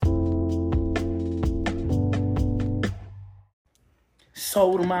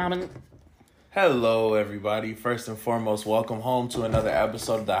Soul Mama. Hello, everybody. First and foremost, welcome home to another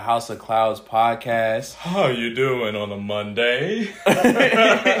episode of the House of Clouds podcast. How you doing on a Monday?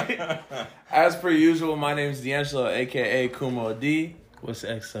 As per usual, my name is D'Angelo, a.k.a. Kumo D. What's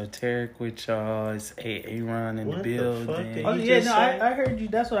exoteric with y'all? It's Aaron in the building. Oh, yeah, no, I heard you.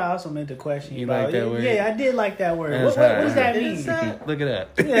 That's what I also meant to question you like about. that word? Yeah, I did like that word. That's What hot. does that mean? Look it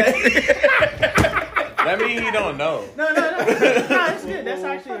up. Yeah. That means he don't know. No, that's good. That's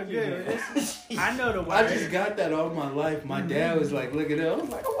actually good. I know the word. I just got that all my life. My dad was like, look at it. I was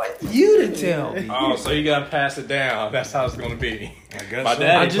like, I want you to tell me. Oh, so you gotta pass it down. That's how it's gonna be. I guess My so.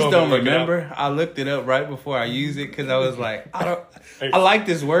 dad I told just me don't to look it up. remember. I looked it up right before I used it because I was like, I like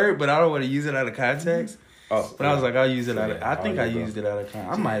this word, but I don't want to use it out of context. Oh, But I was like, I'll use it out of. Yeah, I think I you go. used it out of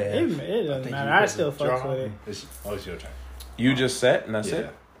context. I might have. It doesn't matter. I still fucks with it. It's your turn. You just set and that's Yeah,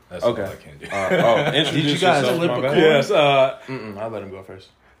 it? that's Okay. all I can do. Introduce Did you guys yourself, flip my a bad. coin? Yes, I'll let him go first.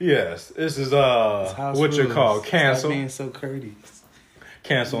 yes. This is House what you rules. call Stop cancel. being so courteous.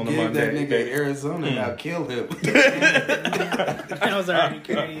 Cancel on the Give that Monday. nigga Arizona, now kill him. I was already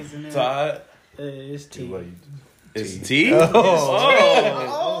curious in there. Todd. It's T. What you- It's T?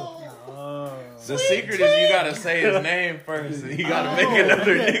 Oh. The secret is you gotta say his name first and you gotta make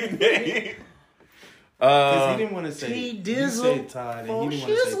another nickname. Because he didn't want to say. T You Dizzle said Todd, and he didn't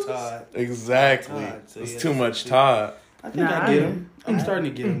want to say Todd. Exactly. Todd, so It's yeah, too that's much T. Todd. I think Nah, I get him. I'm starting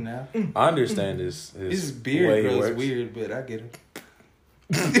to get him now. I understand his His way beard he grows works. weird, but I get him.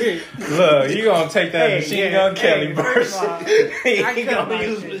 Look, you gonna take that machine gun Kelly first version. of all, He I cut gonna my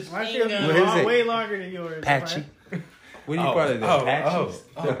use shit. My machine shit gun. What is it? way longer than yours. Patchy. What do you Oh, call it? The patches?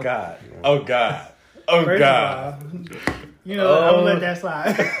 oh God. Oh God. Oh First God. of all, you know, I'm gonna let that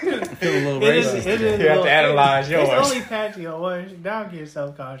slide. Feel a little It is racist. a You have little- to analyze yours. It's only patchy on one. Don't get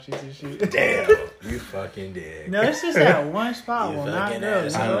self-conscious and shit. Damn. You fucking did. No, it's just that one spot. You Well, not fucking really.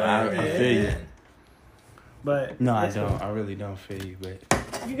 ass. I feel you. But No, I it's don't. cool. I really don't feel you, but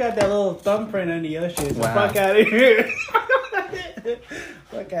You got that little thumbprint under your shit. So Wow. fuck out of here.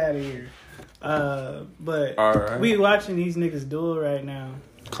 Fuck out of here. But Alright. we watching these niggas duel right now.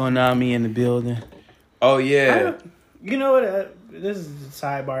 Konami in the building. Oh yeah. You know what? This is a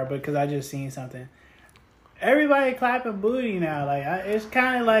sidebar, but because I just seen something. Everybody clapping booty now. Like it's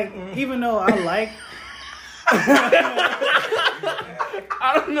kind of like, even though I like.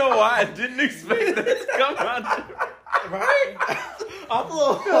 I don't know why I didn't expect that to come out. Right? I'm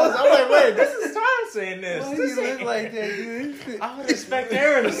like, wait, this is Todd saying this. Why This you ain't- look like that, dude? I would expect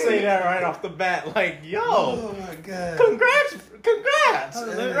Aaron to say that right off the bat. Like, yo, Oh my god. congrats.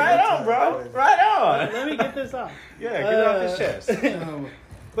 Oh, Right on, bro. Right on. Let me get this off. Yeah, get it off his chest.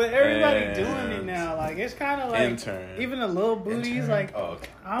 But everybody And doing it now. Like it's kind of like intern. even the little booties. Like Oh, okay.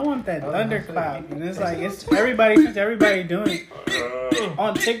 I want that thunderclap, and it's like it's everybody doing it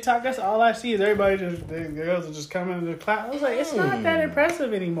on TikTok. That's all I see is everybody the girls are just coming to the clap. I was like, it's not that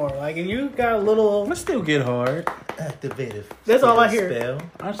impressive anymore. Like, and you got a little. I still get hard. Activated. That's all I hear. Spell,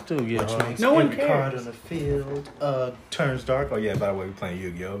 I still get which hard. makes No one every card cares. on the field Turns dark. Oh yeah. By the way, we playing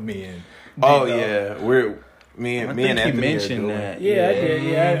Yu-Gi-Oh. Me and Oh Dino. yeah. Me I and think he Anthony mentioned are doing. that. Yeah, I did.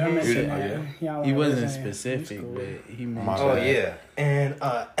 Yeah, I mentioned Yeah. that. Y'all He weren't wasn't listening. specific, It's cool. but he mentioned. My Oh bad. yeah, and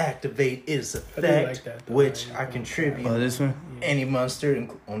activate is I do effect, like that, though. which Like, I contribute Oh, this one? any monster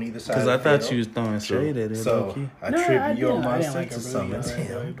on either side. Because of I the thought field. you was throwing straight at it. So low-key. I No, tribute I your didn't monster like to her summon really,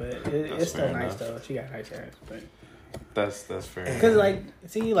 him. but That's it's still fair nice enough. though. She got nice hair, but That's fair. because like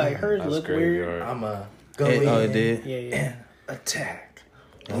see like hers That's look weird. graveyard. I'ma go It, in oh, it did? Yeah. and attack,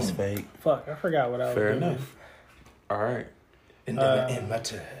 That's fake. Fuck, I forgot what I was Fair doing. enough. All right. and then I end my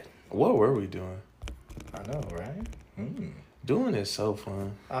turn. What were we doing? I know, right? Doing is so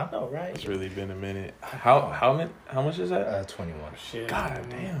fun. I know, right? It's really been a minute. How much is that? 21. Shit. God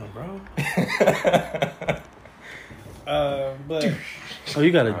damn, bro. But Oh,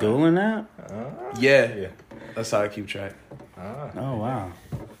 you got a dueling app? Yeah. Yeah. That's how I keep track. Oh, wow.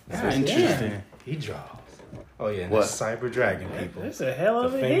 That's God interesting. He draws. Oh yeah, and What? the Cyber Dragon people. that's a hell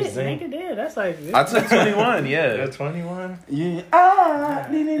of The a hit, famous thing. nigga. Yeah, that's like I took 21, yeah. That's 21. Yeah.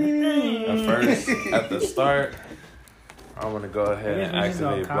 At first, at the start, I'm going to go ahead and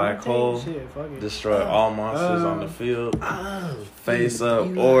activate Black Hole. Shit, fuck it. Destroy all monsters on the field. Oh, Face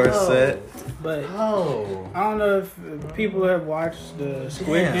up or set. But oh. I don't know if people have watched the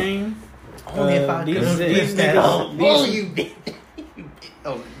Squid Damn. Game. Only if I these- could have these guessed that. niggas- Oh, these- you did.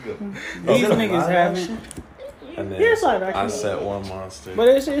 Oh, good. These Is it a niggas live haven't. action? And then Yeah, it's like I actually. set one monster. But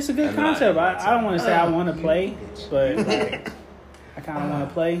it's a good And then concept. I- I don't want to say I want to play, but like, I kind of want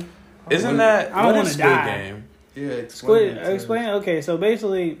to play. Isn't that I don't what wanna is Squid die. Game? Yeah, Squid. it to us. Explain. Okay, so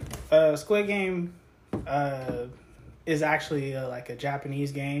basically, Squid Game. is actually like a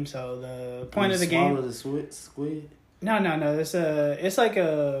Japanese game. So the point of the game. Swallow the squid. No. It's like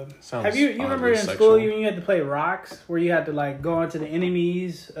a. Sounds Have you remember in sexual. school you had to play rocks where you had to like go onto the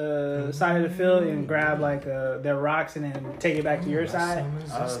enemy's side of the field and grab like their rocks and then take it back to your side.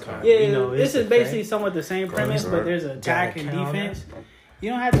 Yeah, You know, this it's is a basically thing. somewhat the same premise, but there's attack and counter. defense. You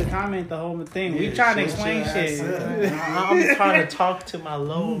don't have to comment the whole thing. We trying to explain shit. I'm trying to talk to my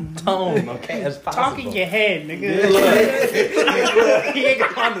low tone, okay, as possible. Talk in your head, nigga. He ain't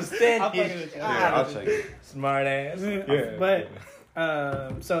gonna understand I'm it. fucking with you. Yeah, I'll check it. Smart ass.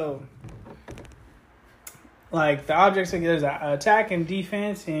 But so like the objects, there's an attack and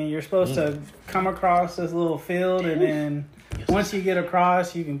defense, and you're supposed to come across this little field, and then once you get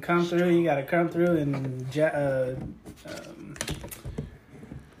across, you can come through. You got to come through and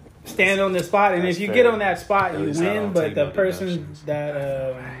stand on the spot, and That's if you fair. get on that spot, At you least I win. don't But take the no person deductions.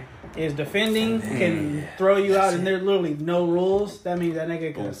 that is defending can throw you out, and there's literally no rules. That means that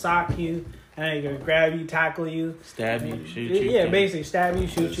nigga can sock you, and nigga can grab you, tackle you, Stab you, shoot you. yeah, basically stab you,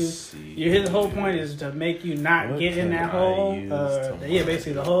 shoot you. Let's see. His whole point is to make you not What get in can that I hole. use Yeah,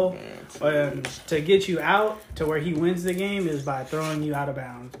 basically the hole. To get you out to where he wins the game is by throwing you out of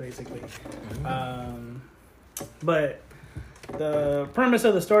bounds, basically. But the premise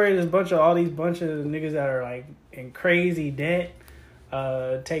of the story is all these bunch of niggas that are like in crazy debt.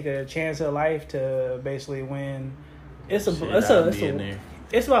 Take a chance of life to basically win. It's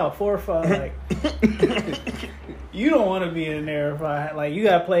about 4 or 5. Like you don't want to be in there if you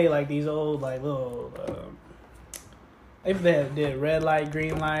gotta play like these old like little. If they did red light,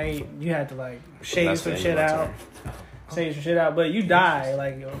 green light, you had to like shave That's some the shit out. emulator. Save some shit out, but you die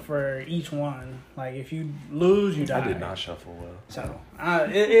like for each one. Like if you lose, you die. I did not shuffle well. So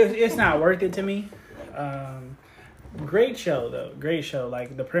it's not worth it to me. Great show though, great show.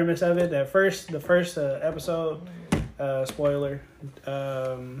 Like the premise of it, the first episode, spoiler.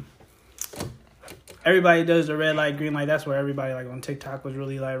 Everybody does the red light, green light. That's where everybody like on TikTok was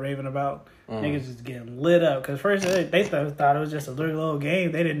really like raving about. Niggas just getting lit up because first they thought it was just a little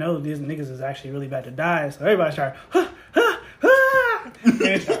game. They didn't know these niggas is actually really about to die. So everybody started. And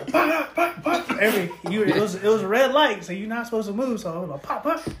it started it was a red light, so you're not supposed to move. So it was like pop.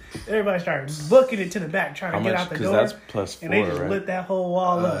 Everybody started booking it to the back, trying to get out the door. Because that's plus 4, and they just right? lit that whole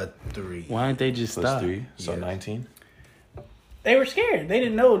wall up. 3. Why didn't they just Plus stop? 3, so 19. They were scared. They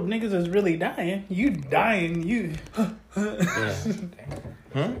didn't know niggas was really dying. You dying, you.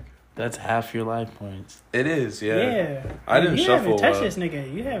 Yeah. That's half your life points. It is, yeah. Yeah. I didn't you shuffle haven't touched well. this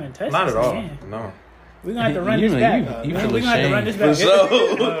nigga. You haven't touched Not this at all. nigga. No. We're gonna have to run You this know, back. you We're feel gonna have to run this ashamed.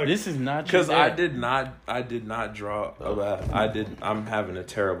 back. So, This is not because your I deck. did not draw. I'm having a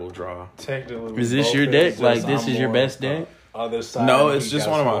terrible draw. Technically, Is this your deck? Like this is your best deck? Other side. No, he it's just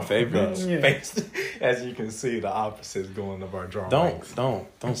got one of my some favorites. Yeah. face. As you can see, the opposites going of our drawings. Don't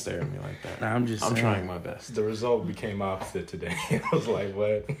stare at me like that. Nah, I'm just I'm saying. trying my best. The result became opposite today. I was like,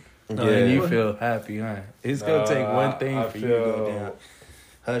 what? No, and you feel happy, huh? It's gonna take one thing I for you to go down.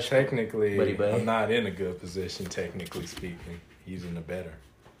 Hush. Technically, Buddy, buddy. I'm not in a good position, technically speaking. He's in the better.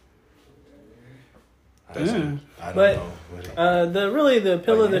 I don't But, know. What the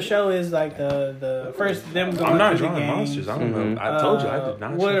appeal of the show is like the first them going I'm not through the drawing game. monsters. I don't know. I told you I did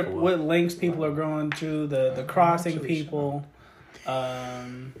not. What shuffle well. what links people are going to the crossing people,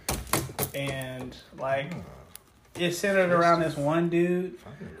 and like it's centered around this one dude.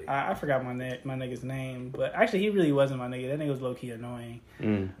 I forgot my nigga's name, but actually he really wasn't my nigga. That nigga was low key annoying.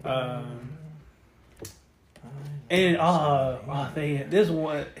 And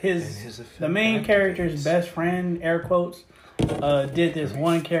the main character's best friend, air quotes, did this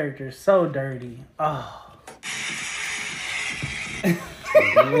one character so dirty. Wow.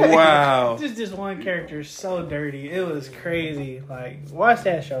 Just this one character so dirty. It was crazy. Like, watch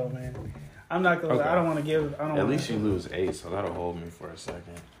that show, man. I'm not gonna. Okay. I don't want to give. At least you lose 8, so that'll hold me for a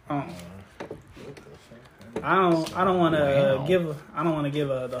second. I don't want to give. I don't want to give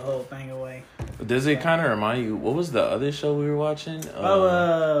the whole thing away. Does it kind of remind you? What was the other show we were watching?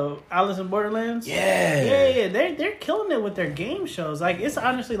 Alice in Borderlands. Yeah. They're killing it with their game shows. Like it's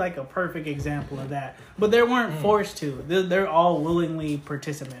honestly like a perfect example of that. But they weren't forced to. They're all willingly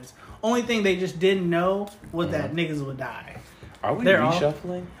participants. Only thing they just didn't know was that niggas would die. Are we They're all-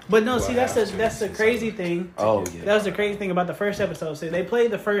 reshuffling? But no, see that's the crazy thing. Oh yeah. That was the crazy thing about the first episode. So they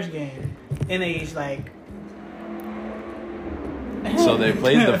played the first game, and they like. So they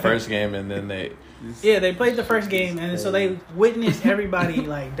played the first game and then they. Yeah, they played the first game, and so they witnessed everybody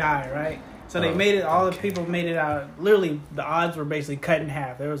like die, right? So they made it. All the people made it out. Literally, the odds were basically cut in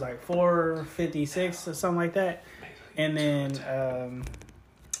half. There was like 456 or something like that, and then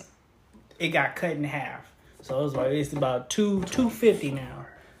it got cut in half. So it was like it's about 250 now.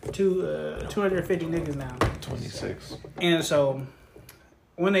 250 niggas now. 26. And so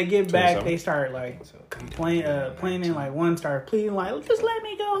when they get back, 27? they start like complaining. Like one started pleading, like, just let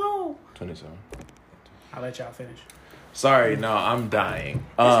me go home. 27. I'll let y'all finish. Sorry, no, I'm dying.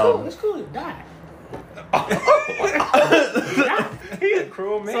 It's cool. Die. He a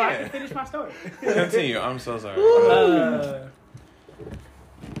cruel So I can man. finish my story. Continue. I'm so sorry.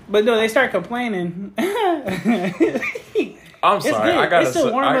 But no, they start complaining. I'm sorry. I gotta. It's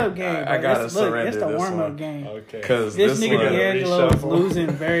the warm up game. I gotta surrender It's the this warm one. up game. Okay. Because This this nigga one, D'Angelo is reshuffle. losing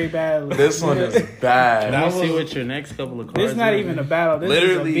very badly. this one is bad. Let me see what your next couple of cards. This is not are. even a battle. This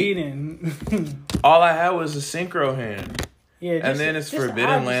Literally- is a beating. All I had was a synchro hand, Yeah, and then it's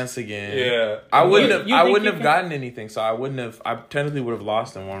Forbidden Lance again. Yeah. I wouldn't You have. think I you wouldn't have can- gotten anything, so I wouldn't have. I technically would have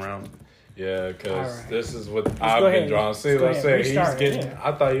lost in one round. Yeah, because Alright. this is what go I've been ahead. drawing. See, Let's go let's ahead. say he's Restart, getting. yeah.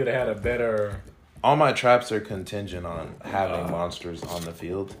 I thought you'd have had a better. All my traps are contingent on having monsters on the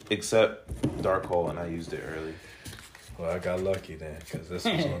field, except Dark Hole, and I used it early. Well, I got lucky then, because this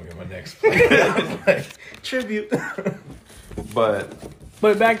was going to be my next play. Like, tribute. But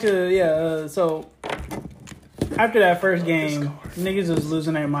But back to so after that first game, niggas was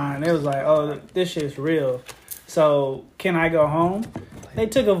losing their mind. It was like, oh, this shit's real. So can I go home? They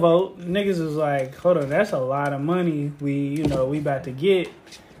took a vote. Niggas was like, hold on, that's a lot of money. We about to get,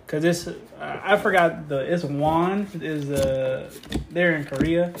 cause this I forgot it's won is they're in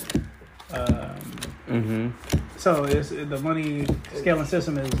Korea. So it's the money scaling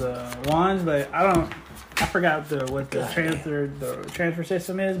system is wands, but I forgot what the transfer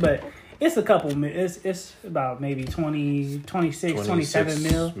system is, but it's a couple. It's about maybe 26, 27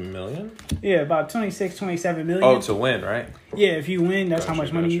 million. Yeah, about 26, 27 million. Oh, to win, right? Yeah, if you win, that's how Gotcha,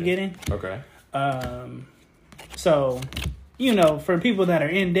 much money you gotcha. getting. Okay. So, for people that are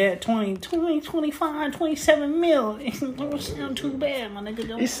in debt, 20, 25, 27 mil, it don't sound too bad, my nigga.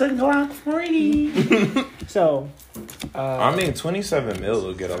 Don't. It's a Glock 40. So, I mean, 27 mil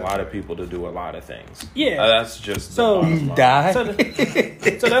will get a lot of people to do a lot of things. Yeah. That's just So, the bottom line. Die.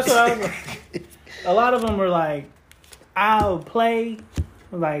 so that's what I was like. A lot of them were like, I'll play.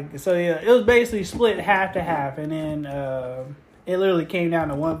 Like, so yeah, it was basically split half to half. And then it literally came down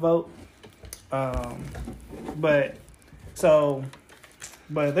to one vote. But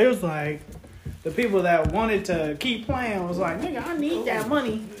there's like, the people that wanted to keep playing was like, nigga, I need that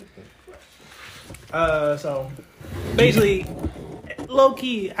money. So basically, low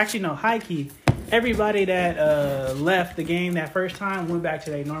key, actually no, high key, everybody that left the game that first time went back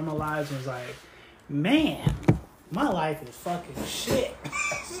to their normal lives and was like, man, my life is fucking shit.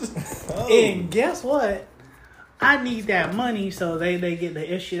 And guess what? I need that money, so they get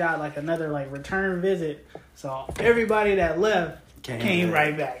the issued out like another like return visit. So everybody that left came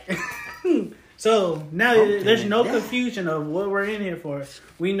right back. So now there's no confusion of what we're in here for.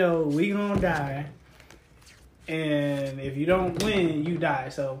 We know we gonna die, and if you don't win, you die.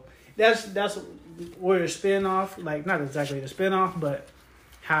 So that's where the spinoff, like not exactly the spinoff, but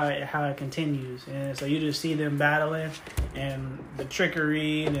how it continues. And so you just see them battling and the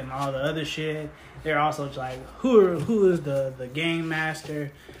trickery and all the other shit. They're also like, who is the game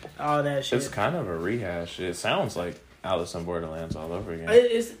master, all that shit. It's kind of a rehash. It sounds like Alice in Borderlands all over again.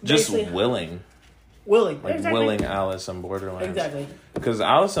 It's Just basically willing. Like exactly. Willing Alice in Borderlands. Exactly. Because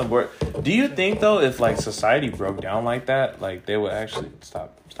Alice in Borderlands... Do you think, though, if, like, society broke down like that, like, they would actually...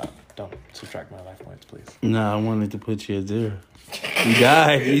 Stop. Don't subtract my life points, please. No, I wanted to put you at 0. You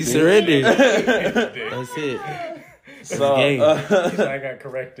died. You surrendered. That's it. So, game. He's like, I got to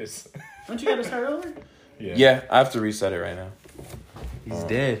correct this. Don't you got to start over? yeah, I have to reset it right now. He's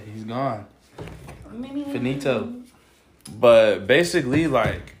dead. He's gone. Finito. But basically,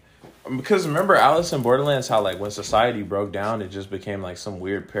 like... Because remember Alice in Borderlands, how, like, when society broke down, it just became, like, some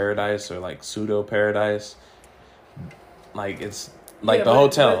weird paradise or, like, pseudo-paradise. Like, it's... Like, the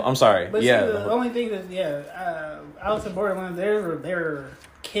hotel. I'm sorry. But yeah. see, the only thing is, Alice in Borderlands, they were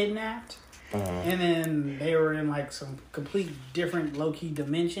kidnapped, and then they were in like some complete different low key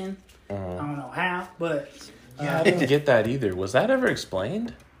dimension. I don't know how, but I didn't get that either. Was that ever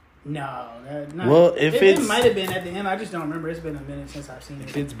explained? no. Well, if it it's- might have been at the end. I just don't remember. It's been a minute since I've seen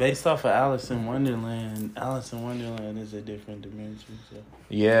If it. it's based off of Alice in Wonderland, Alice in Wonderland is a different dimension. So.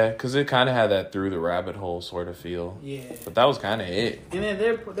 Yeah, because it kind of had that through the rabbit hole sort of feel. Yeah. But that was kind of it. And then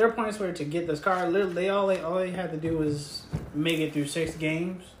their points were to get this card. Literally, all they had to do was make it through 6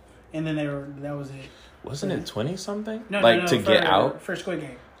 games, and then that was it. Wasn't it 20-something? No, to get out? for Squid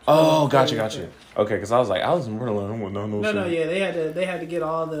Game. Oh, gotcha. Okay, because I was like, Alice in Borderland. No, yeah, they had to get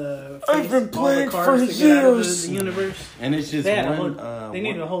all the I've been all the playing cards for to get out of years. the universe. And it's just They had one. they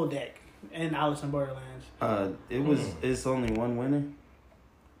needed a whole deck. and Alice in Borderlands. It's only one winner.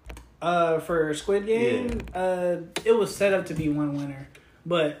 For Squid Game, it was set up to be one winner,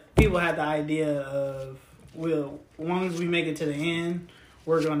 but people had the idea of, well, as long as we make it to the end,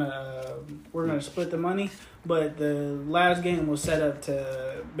 we're gonna split the money. But the last game was set up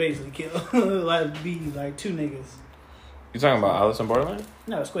to basically be like two niggas. You talking about Alice in Borderland?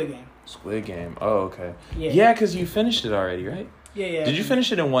 No, Squid Game. Squid Game. Oh, okay. Yeah. Yeah, because you finished it already, right? Yeah. Did you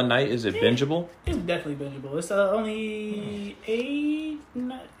finish it in one night? Is it bingeable? It's definitely bingeable. It's only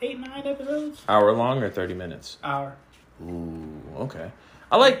 9 episodes. Hour long or 30 minutes? Hour. Ooh, okay.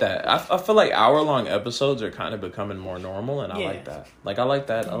 I like that. I feel like hour-long episodes are kind of becoming more normal, and I like that. I like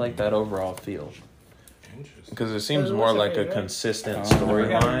that overall feel. Because it seems more like a consistent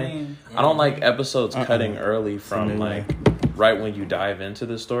storyline. I don't like episodes cutting early from like right when you dive into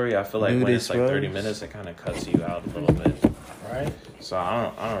the story. I feel like when it's like 30 minutes, it kind of cuts you out a little bit. Right? So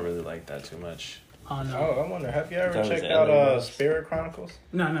I don't really like that too much. Oh, no. Oh, I wonder, have you ever That was checked LA out Boss. Spirit Chronicles?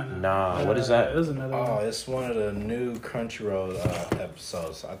 No. Nah, what is that? It was another Oh, one. it's one of the new Crunchyroll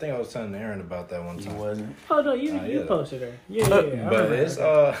episodes. I think I was telling Aaron about that one You time. wasn't. Oh, no, you yeah. posted her. Yeah. I But remember it's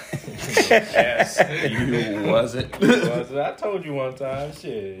her. yes, You wasn't. I told you one time.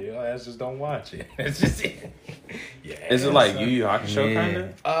 Shit, your ass just don't watch it. It's just yeah. Is it like Yu Yu Hakusho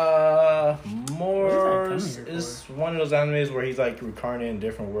kind of? More. What is that coming here It's one of those animes where he's like reincarnated in a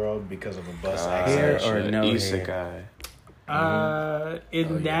different world because of a bus Hair accident. or no hair? Isekai.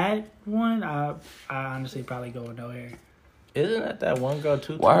 In that one, I honestly probably go with no hair. Isn't that one girl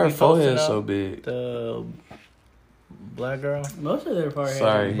too? Why are we posted foreheads up? so big? The black girl. Most of their foreheads.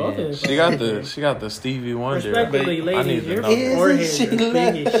 Sorry, Both of their she got the Stevie Wonder. Respectively, I need ladies, to your know. foreheads are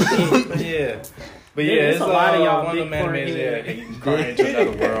big as shit. Yeah. But Yeah, yeah, there's it's a lot of y'all one of big them animes. forehead. Yeah, he's going into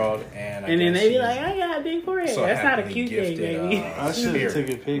another world, and And then they be like, I got a big forehead. That's not a cute thing, baby. I should have took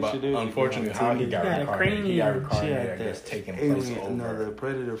a picture, dude. Unfortunately, how he got got a reincarnated, he got cranium. reincarnated, I She had guess, taking that place alien, no, the over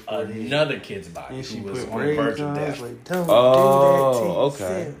predator forehead. another kid's body And she who was put on the verge braids of on. I was death. like, don't Oh, do that to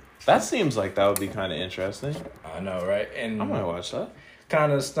okay. yourself. That seems like that would be kind of interesting. I know, right? And I might watch that.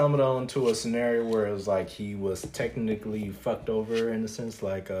 kind of stumbled onto a scenario where it was like he was technically fucked over in a sense,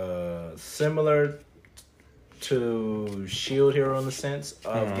 like similar to Shield Hero in the sense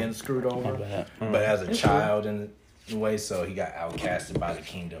of getting screwed over, but as a child in a way, so he got outcasted by the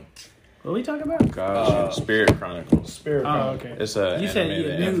kingdom. What we talking about? Gosh, Spirit Chronicles. Spirit. Oh, okay. It's a You said anime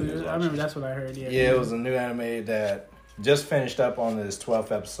that new. Anthony's I remember watching. that's what I heard. Yeah. Yeah, it was a new anime that just finished up on this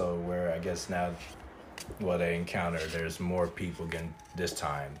 12th episode where I guess now what they encounter, there's more people getting, this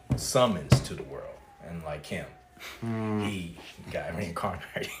time, summons to the world. And like him, he got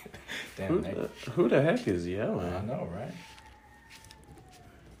reincarnated. Damn, Who the heck is I yelling? know, right?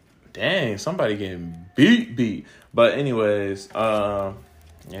 Dang, somebody getting beat. But anyways, yeah,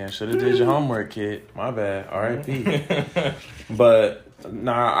 should have did your homework, kid. My bad. R.I.P. But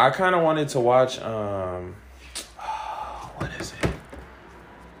nah, I kind of wanted to watch. What is it?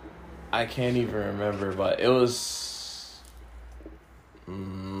 I can't even remember, but it was.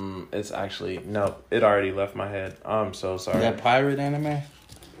 It's actually no. It already left my head. I'm so sorry. That pirate anime?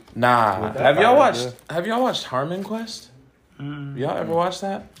 Nah. that Have y'all pirate watched? Have y'all watched Harmon Quest? Mm-mm. Y'all ever watched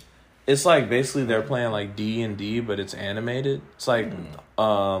that? It's like basically they're playing like D&D, but it's animated. It's like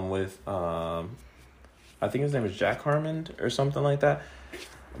with I think his name is Jack Harmon or something like that.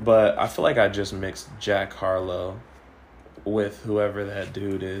 But I feel like I just mixed Jack Harlow with whoever that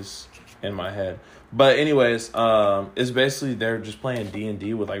dude is in my head. But anyways, it's basically they're just playing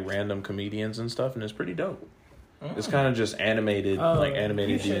D&D with like random comedians and stuff, and it's pretty dope. It's kind of just animated, like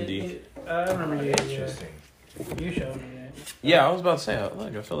animated D&D. I remember you. Yeah. Interesting. You showed me that. Yeah, I was about to say,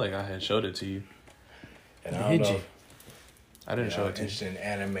 like, I feel like I had showed it to you. And I don't know if I didn't show it to you. interested in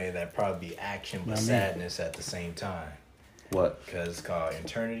anime that probably be action but Not me. sadness at the same time. What? Because it's called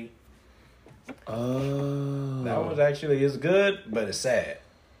Eternity. Oh. That was actually, it's good, but it's sad.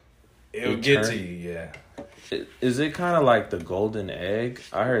 It'll get to you, yeah. Is it kind of like the Golden Egg?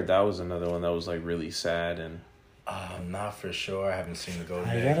 I heard that was another one that was like really sad and. Not for sure. I haven't seen the Golden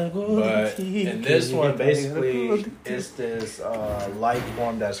I Egg. gotta go But see in this it. one, I gotta basically, go see it's this life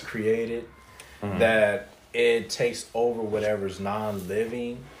form that's created that it takes over whatever's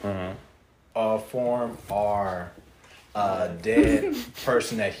non-living form or a dead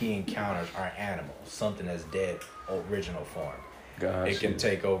person that he encounters or animal, something that's dead original form. Gosh. It can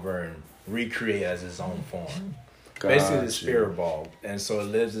take over and recreate as its own form. Gotcha. Basically, the spirit ball, and so it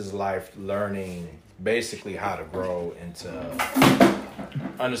lives his life learning basically how to grow into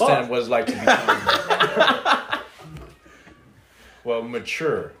understanding what it's like to become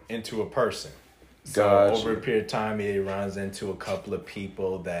mature into a person. So Gotcha. over a period of time, he runs into a couple of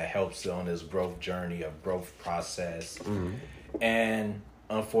people that helps on his growth journey, a growth process. And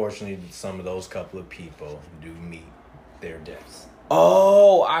unfortunately, some of those couple of people do meet their deaths.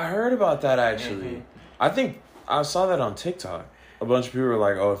 Oh, I heard about that actually. I think I saw that on TikTok. A bunch of people were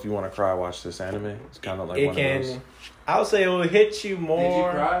like, "Oh, if you want to cry, watch this anime." It's kind of like It one of those. can, I would say, it will hit you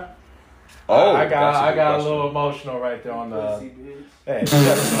more. Oh, I that's got good a question. little emotional right there on the. Hey,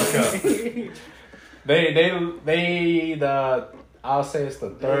 shut the fuck up. I'll say it's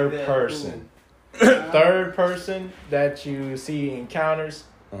the third person. Third person that you see encounters,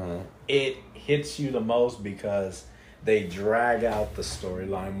 it hits you the most because they drag out the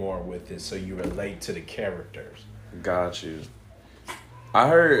storyline more with it, so you relate to the characters. Got you. I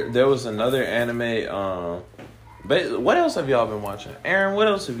heard there was another anime. But what else have y'all been watching? Aaron, what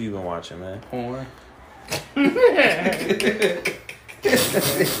else have you been watching, man? Porn.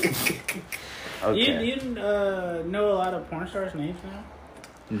 Okay. You know a lot of porn stars' names now?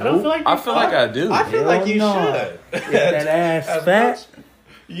 I don't feel like I feel like I do. I feel like you should. That ass fat.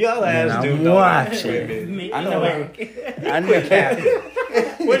 Y'all ass do I'm know. watching. Make I me know work. I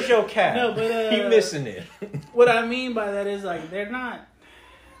know. What's your cat? No, but he missing it. what I mean by that is like they're not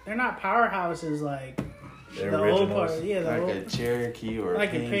powerhouses like The the old originals. part. Yeah, the Like old, a Cherokee or like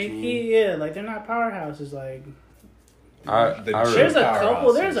a Pinky. Pinky. Yeah, like they're not powerhouses. Like I there's a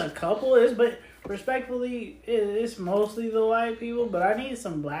couple. powerhouses. There's a couple. But respectfully, it's mostly the white people. But I need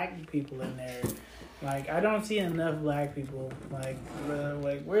some black people in there. Like I don't see enough black people. Like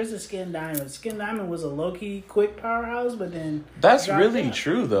where's the Skin Diamond? Skin Diamond was a low key quick powerhouse, but then That's dropped really out.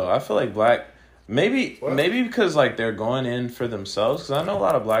 true, though. I feel like maybe because like they're going in for themselves. Because I know a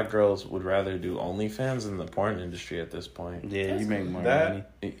lot of black girls would rather do OnlyFans than the porn industry at this point. Yeah, you make more That-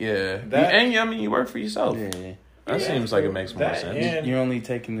 money. Yeah, That- and I mean you work for yourself. Yeah. That seems like it makes more That sense. and- You're only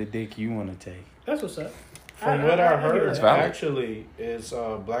taking the dick you want to take. That's what's up. From what I heard, It's valid. actually, is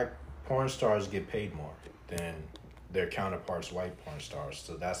black porn stars get paid more than their counterparts, white porn stars.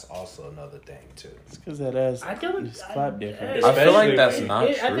 So that's also another thing too. It's because that ass I don't. is clap different. I feel like Especially- that's not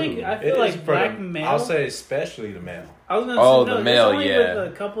I true. think I It feel is like for black the, male. I'll say especially the male. I was gonna Oh, say, the no, male, it's only yeah.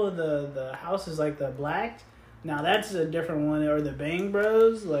 with a couple of the houses like the black. Now that's a different one, or the Bang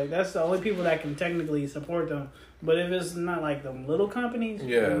Bros. Like that's the only people that can technically support them. But if it's not like them little companies,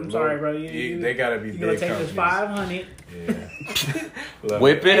 I'm sorry, bro. They gotta be You gonna big take companies. this 500? Yeah.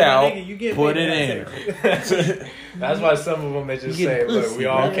 Whip it Hey, out, nigga, you get put paid it for in. that. That's why some of them they just You get say, "Look, pussy, we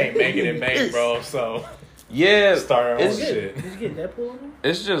all bro. can't make it in bank, bro." So Yeah, start our own it's, shit. Did you get Deadpool on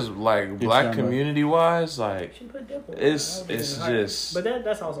there? it's just like black talking about- community wise, like Should put Deadpool. It's- on there. it's That would be just- But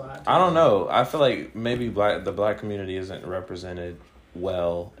that's also hot. I don't know. I feel like maybe the black community isn't represented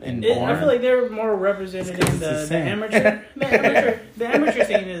well in I porn. feel like they're more represented in It's the the same. amateur. The amateur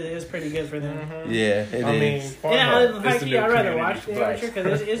scene is pretty good for them. Yeah, it is. I mean, Yeah, Pornhub like, is the new I'd rather community watch for the blacks. amateur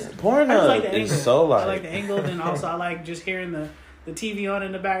because it's Pornhub I just like the is angle. so I like the angle, and also I like just hearing the TV on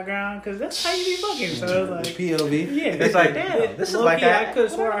in the background because that's how you be fucking. So it's like, POV. yeah, It's like, damn, this is low-key, like I could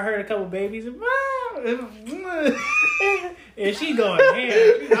have swore I heard a couple babies. And she going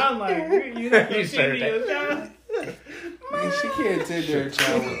ham. I'm like, you know, You you heard your child. Man, she can't tell her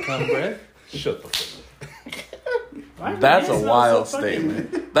child with cum breath. Shut the fuck Why do That's my a hands wild smell so fucking-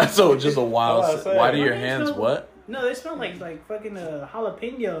 statement. That's just a wild. Oh, I say, Why do my your hands hands smell- what? No, they smell like fucking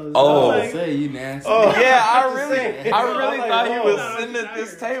jalapenos. Oh. I I was like, say you nasty. Oh. Yeah, I I'm just really saying. thought he was Oh, sitting at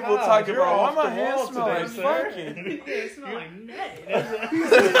this sorry. table God, talking you're about why off my the hands wall smell like today, sir. fucking. yeah, it smell like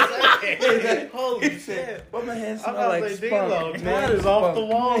nut. Holy shit. But my hands I'm smell about like to say, D-Lo, spunk. Todd is off the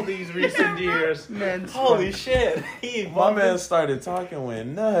wall these recent years. Man, Holy shit. He My man started talking with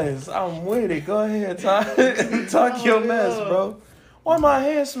nuts. I'm with it. Go ahead, talk your mess, bro. Why my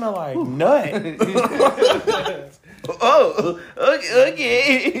hands smell like nut? Oh,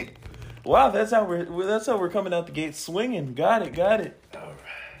 okay. Wow, that's how we're coming out the gate swinging. Got it.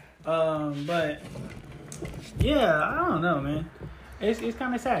 But yeah, I don't know, man. It's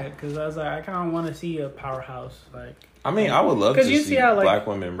kind of sad because I was like, I kind of want to see a powerhouse like. I mean, I would love to 'Cause you see see how, like- black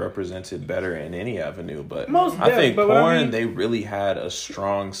women represented better in any avenue, but Most I think but what I porn mean- they really had a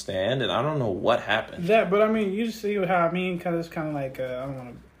strong stand, and I don't know what happened. That, but I mean, you see how I mean? Because it's kind of like I don't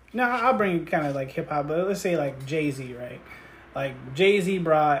want to. No, I'll bring kind of like hip hop, but let's say like Jay-Z, right? Like Jay-Z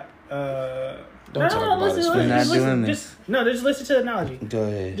brought. Don't talk about his We're not face. doing this. Just listen to the analogy. Go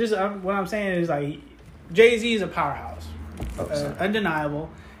ahead. Just what I'm saying is like Jay-Z is a powerhouse, sorry. undeniable.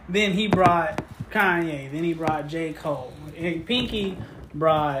 Then he brought Kanye. Then he brought J. Cole. And Pinky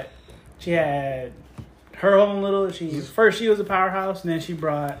brought. She had her own little. First she was a powerhouse, and then she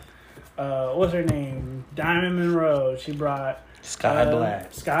brought what's her name? Diamond Monroe. She brought Sky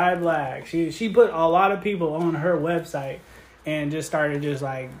Black. Sky Black. She put a lot of people on her website and just started just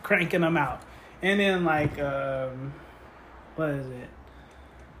like cranking them out. And then like what is it?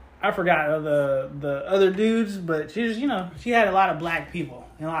 I forgot the other dudes, but she just she had a lot of black people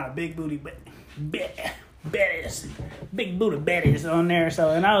and a lot of big booty betties, big booty betties on there. So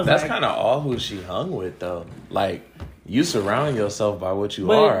and I was That's like, kind of all who she hung with though. Like you surround yourself by what you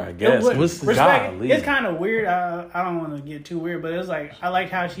but are, I guess. Golly. it's kind of weird. I don't want to get too weird, but it was like I like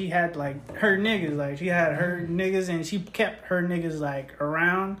how she had like her niggas, like she had her niggas and she kept her niggas like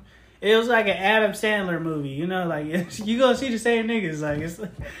around. It was like an Adam Sandler movie, like you gonna see the same niggas. Like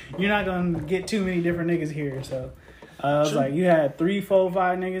you're not gonna get too many different niggas here. So I was like, you had 3, 4,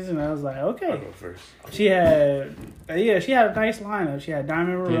 5 niggas, and I was like, okay. I'll go first. She had she had a nice lineup. She had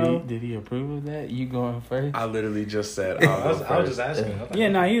Diamond Rowe. Did he approve of that? You going first? I literally just said, I was just asking. Yeah,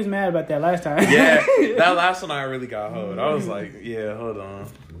 no, he was mad about that last time. Yeah, that last one I really got hold. I was like, yeah, hold on.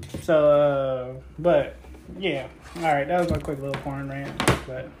 So, but yeah, all right, that was my quick little porn rant.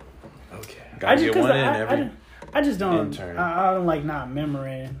 But Okay. Gotta get one in every. I just don't. intern. I don't like not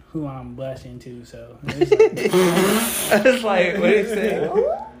remembering who I'm blushing to. So it's It's like, what he said?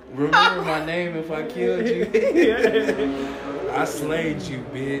 Remember my name if I killed you? I slayed you,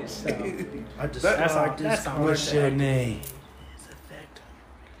 bitch. I just that's all. What's your name?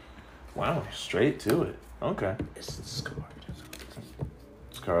 Wow, straight to it. Okay. It's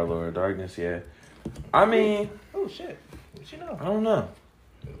Scar Lord Darkness, yeah. I mean, oh shit. What you know? I don't know.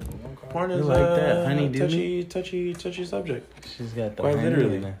 Porn is like that, honey, do touchy subject. She's got the Quite honey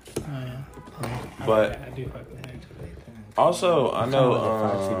literally. in her. Oh, yeah. But I do fuck with that. also, I Kind of like a know.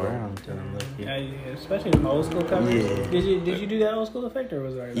 Foxy Brown to the look, Yeah, especially the old school covers. Yeah. Did you do that old school effect or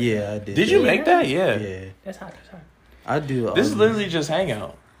was it? Yeah, I did. Did you that. make that? Yeah. Yeah, That's hot. That's hot. I do. This is literally just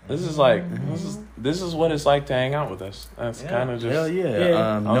hangout. This is like this is what it's like to hang out with us. That's kind of just Hell yeah.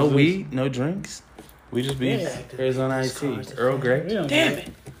 Yeah. No How's this? weed, no drinks. we just be Yeah. Arizona iced tea. Earl Grey. We don't Damn do it.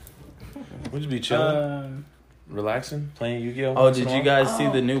 We just be that. chilling, relaxing, playing Yu-Gi-Oh. Oh, once did in a you while. guys see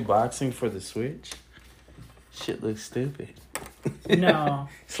the new boxing for the Switch? Shit looks stupid. No.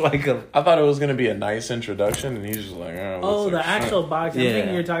 It's like a. I thought it was gonna be a nice introduction, and he's just like, Oh, the actual boxing. I'm Yeah.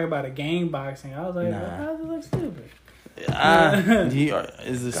 thinking you're talking about a game boxing. I was like, Nah. how does it look stupid?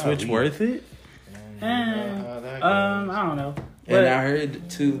 Is the Switch worth it? I don't know. And But I heard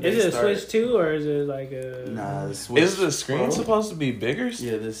too. is it a Switch 2 or is it like a? Nah, the Switch. Is the screen Pro? supposed to be bigger?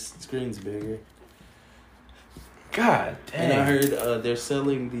 Yeah, this screen's bigger. God And I damn. heard they're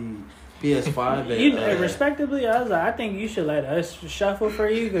selling the PS5 at Respectably, I was like, I think you should let us shuffle for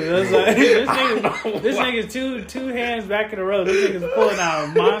you because I was like, this nigga's two hands back in the row. This nigga's pulling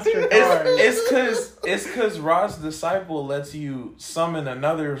out monster cards. It's cause Ra's disciple lets you summon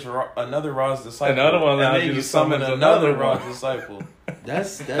another Ra's disciple. Another one allows and then you to summon summon another another Ra's one. disciple.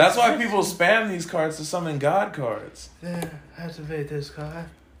 That's why people spam these cards to summon God cards. Yeah, activate this card.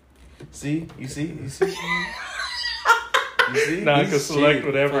 See? You see? You see? You see? Now I can This select shit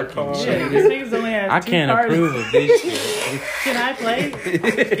whatever fucking card. Yeah, this nigga's only has I two can't cards. approve of this shit. Can I play?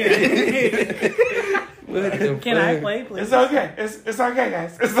 Can I play, please? It's okay. It's okay,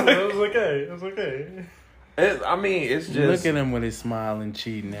 guys. It's okay. It's okay. It's okay. I mean, it's just Look at him with his smile and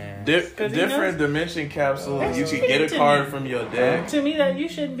cheating ass. different dimension capsules. That's You can cheating get a to card me. from your deck. To me, that you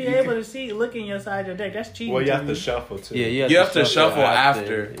shouldn't be able to see, look in your side of your deck. That's cheating. Well, you to have me. to shuffle too. Yeah, You have to shuffle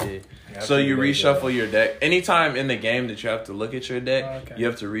after. Yeah. So you reshuffle your deck. Anytime in the game that you have to look at your deck, Okay. you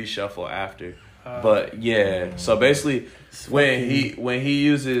have to reshuffle after. But yeah, so basically when he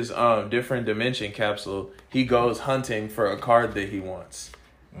uses different dimension capsule, he goes hunting for a card that he wants.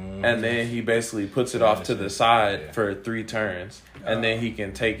 And then he basically puts it off to the side for 3 turns, and then he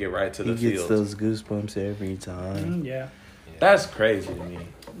can take it right to the He gets field. those goosebumps every time. Yeah, That's crazy to me.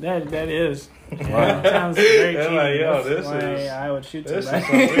 that is. Wow. Sounds very They're cheating. like, yo, That's this why is- I would shoot this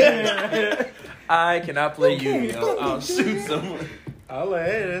somebody. I cannot play Yu-Gi-Oh! I'll shoot someone. I like,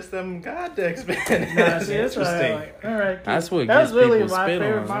 hey, that's them God decks, man. Nah, see, that's what I like. All right, That's what that's gets really people my spit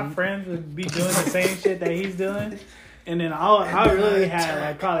favorite. on. My friends would be doing the same shit that he's doing, and then I really had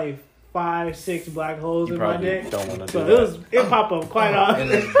like probably 5, 6 black holes You in my probably deck. don't want to do So that. it pop up quite often.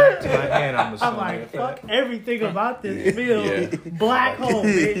 And then back to my hand, I'm I'm assuming. like, fuck everything about this field. Black hole,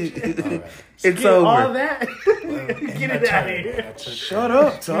 bitch. Alright. It's Get over. all that. Get it out of here. Shut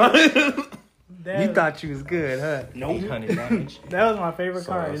up, son. That, You thought you was good, huh? Nope. damage. that was my favorite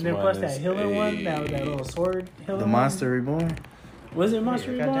So card. that's And then plus minus that healing one, eight. that little sword healing The one. Monster Reborn. Was it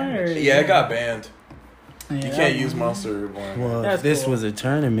Monster Yeah, it got Reborn? Or damaged. Yeah, it got banned. Yeah, You that can't one. use Monster Reborn. Well, That's if this cool. was a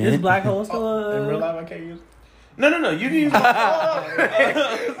tournament. Is Black Hole still In real life, I can't use. No, you can use.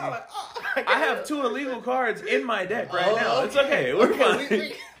 I have 2 illegal cards in my deck right now. It's okay. We're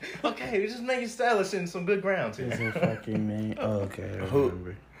fine. Okay, we just making establishing some good grounds It's here. a fucking name. Oh, okay, I Who?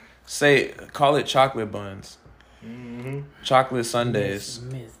 remember. Call it chocolate buns. Mm-hmm. Chocolate sundaes.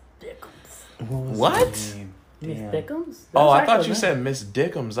 Miss Dickums. What? Miss Damn. Dickums? Oh, I That's thought actually you nice. said Miss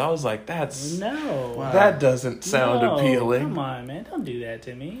Dickums. I was like, that's No. Wow. that doesn't sound No, appealing. Come on, man. Don't do that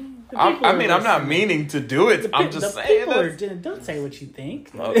to me. The I people are mean, I'm not listening. meaning to do it. I'm The just saying people are that. don't say what you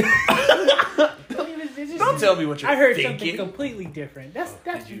think. Oh. It's Don't tell me what you're I heard thinking. something completely different. That's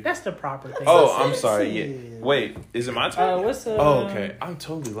the proper thing. Oh, I'm sorry. Yeah. Wait, is it my turn? What's Oh, okay. I'm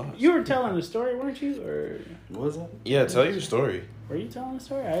totally lost. You were telling a story, weren't you? Or What was that? Yeah, tell your story. were you telling a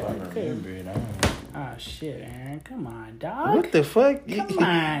story? I don't Okay. remember it. I don't know. Ah, shit, Aaron. Come on, dog. What the fuck? Come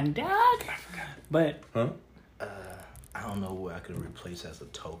on, dog. But Huh? I don't know what I could replace as a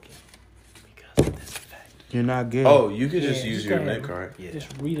token because of this effect. You're not good. Oh, you could just Yeah, use just your go ahead. mid card. Yeah, just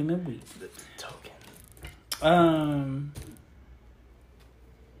read them and weep. the token.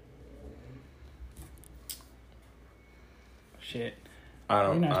 Shit. I You're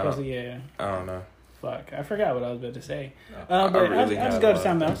don't. not I supposed to. don't. Yeah. I don't know. Fuck. I forgot what I was about to say. I But really I'll have just go a to lot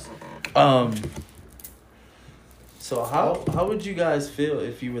something of else. So how would you guys feel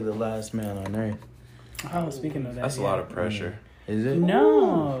if you were the last man on earth? Oh, speaking of that, That's a lot of pressure. Is it?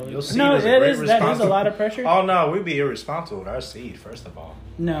 No, You'll see no, it as a that great is a responsibility. lot of pressure. Oh no, we'd be irresponsible with our seed. First of all,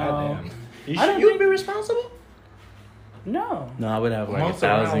 No, goddamn. I don't You'd think- be responsible. no, No, I would have like Once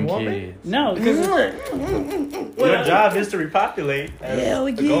around 1,000 woman? kids. no, because Your job is to repopulate. Hell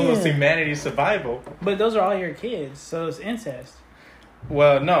The goal is yeah. humanity's survival. but those are all your kids, so it's incest.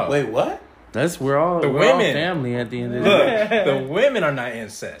 Well, no. Wait, what? We're all The we're all women. family at the end of the day. Look, the women are not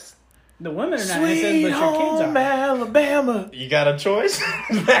incest. The women are not incest, but your kids are. Alabama. You got a choice.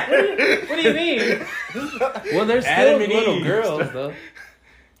 What do you mean? Well, there's still Adam and little Eve. girls though.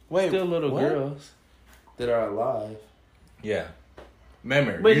 Wait, Still little what? girls that are alive. Yeah.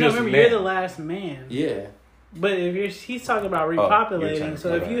 Remember, But no, just remember, men. you're the last man. Yeah. But if he's talking about your repopulating, turn. so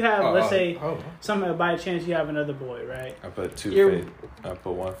My if bad. you have, let's say, Oh. somehow by chance you have another boy, right? I put You're- I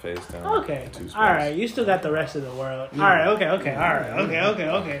put one face down. Okay. 2 spaces. All right. You still got the rest of the world. All right. Okay. Okay. All right.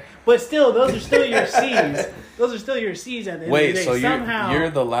 Okay. But still, those are still your seeds. Those are still your seeds at the end Wait, of the day. so Somehow, you're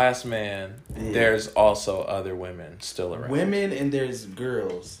the last man. Yeah. There's also other women still around. Women and there's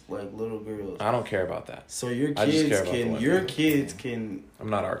girls, like little girls. I don't care about that. So your I just kids care about the can. women. Your kids can. I'm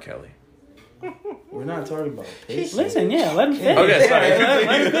not R. Kelly. We're not talking about patience. listen. Yeah. Let him finish. Okay, sorry.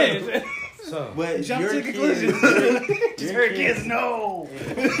 Let him finish. So, But Jump your to kids. conclusions. Your kids. no.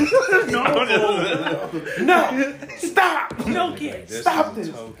 No, stop. No kids. Stop this.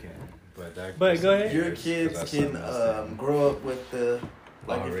 Token, but But go ahead. Your kids can grow up with the.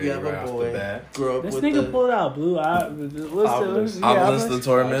 Like if you have a boy, grow up This with nigga the. pulled out blue. Obelisk Obelisk the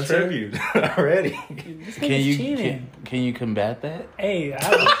Tormentor. Tribute already. This Can nigga's you cheating. can you combat that? Hey,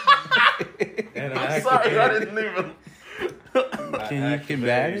 And I'm sorry, I didn't even. Can you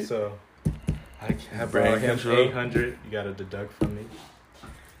combat it? So, I have Brain brought him control. 800. You got to deduct from me.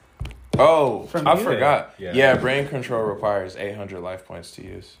 Oh, From I you? forgot. Yeah. Yeah, brain control requires 800 life points to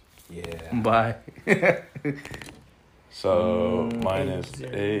use. Yeah. Bye. So mine is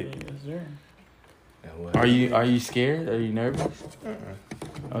 8. Are you scared? Are you nervous?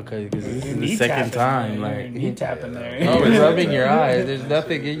 Okay, because this is the second time. Like, knee tapping there. oh, it's rubbing your eye. There's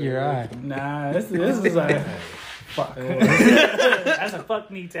nothing in your eye. Nah, this is a fuck. That's a fuck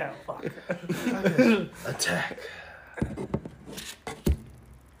knee tap. Fuck. Attack.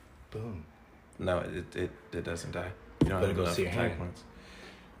 Boom. No, it doesn't die. You don't Better have go enough see your attack hand.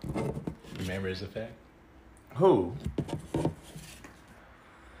 points. Remember his effect? Who?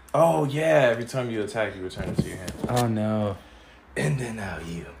 Oh yeah! Every time you attack, you return it to your hand, Oh no, And then now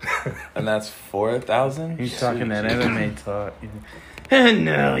you. and that's 4,000. he's talking that MMA talk. And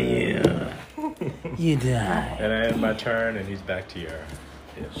now you die. And I end my turn, and he's back to your.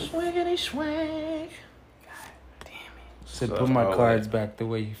 Swiggity swag. Said So, put my oh, cards back the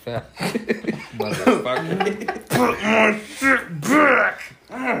way you found.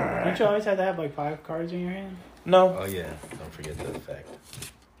 Don't you always have to have like 5 cards in your hand? No. Oh yeah, don't forget the effect.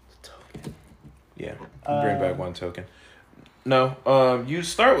 Token. Yeah. Bring back 1 token. No. You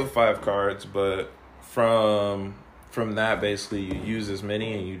start with 5 cards, but from that, basically, you use as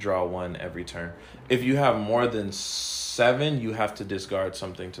many and you draw 1 every turn. If you have more than 7, you have to discard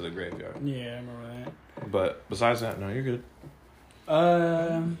something to the graveyard. Yeah, I remember that. But besides that, no, you're good.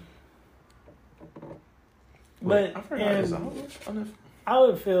 But I forgot. Is and I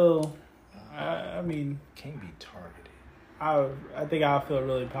would feel. I mean, Can't be targeted. I think I'll feel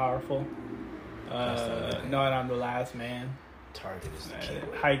really powerful. That's the other thing. Knowing I'm the last man. Target is the key.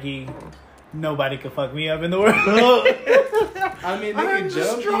 Heike, nobody could fuck me up in the world. I mean, they I'm can the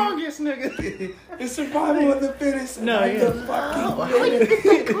jump you. strongest nigga. It's survival of the fittest. No, I'm yeah. the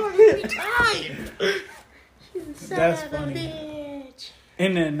fucking That's funny.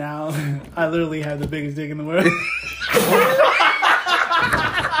 And then now, I literally have the biggest dick in the world.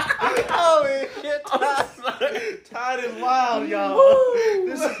 Oh, shit. Todd is wild, y'all.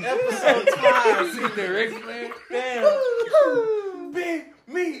 This is episode Todd. See the Ric Flair? Damn. Big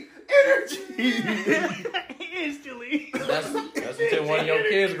meat energy. Instantly. That's until one of your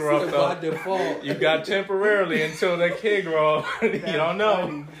kids grow up, By though. default. You got temporarily until that kid grow up. You don't know.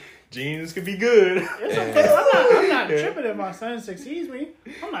 Funny. Genes could be good. It's okay. I'm not tripping if my son succeeds me.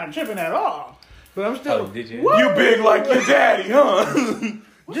 I'm not tripping at all. But I'm still. Oh, did you? You big like your daddy, huh?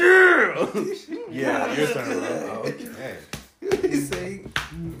 Yeah. Yeah, your turn. Bro. Okay. He say,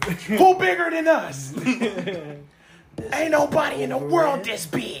 Who bigger than us? Ain't nobody in the world this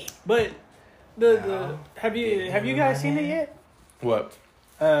big. But the have you guys seen it yet? What?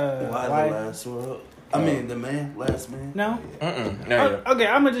 why the last world? I mean, the man, last man. No. No, Okay,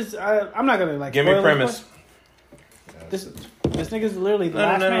 I'm not gonna like. give me spoil it premise. for you. This nigga's literally the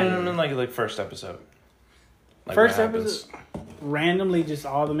last man. No, like first episode. Like First what happens episode, randomly, just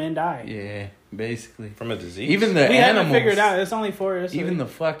all the men died. Yeah, basically. from a disease. Even the We animals. haven't figured out. It's only 4 years. Even the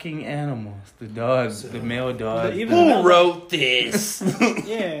fucking animals. The dogs. The male dogs. Who wrote this?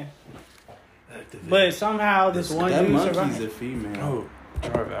 Yeah. But somehow this one That dude monkey's survived. a female. Oh,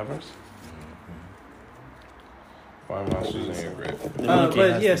 Jarve Evers. Why am I choosing your grave? The monkey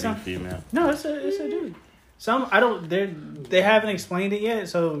but has yeah, to some- be female. No, it's a dude. They haven't explained it yet,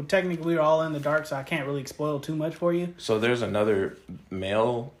 so technically we're all in the dark, so I can't really spoil too much for you. So there's another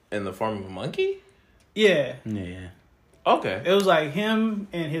male in the form of a monkey? Yeah. Yeah. Okay. It was like him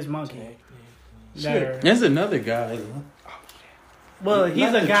and his monkey. that are- There's another guy. well,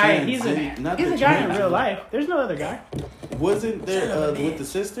 he's Not a the guy. trans- He's not a the guy in trans- real life. There's no other guy. Wasn't there with the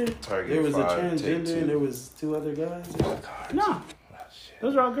sister? Target There was a 5, take transgender 2. and there was 2 other guys. No,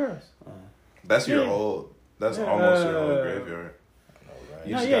 those are all girls. That's your Yeah. whole. That's Yeah, almost your whole graveyard.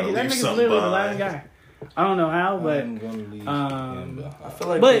 You No, just yeah, gotta that leave nigga's something literally the last behind. guy. I don't know how, but I'm gonna leave um, him I feel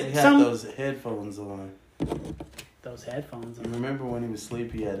like But he had some- those headphones on. those headphones. You remember when he was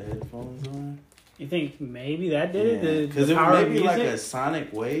asleep, he had headphones on? You think maybe that did it? Because The it power was of maybe like music? a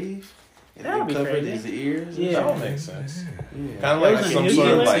sonic wave. And That would it be covered crazy. his ears. or Yeah. That would something. make sense. Yeah. Kind of It like was a some sort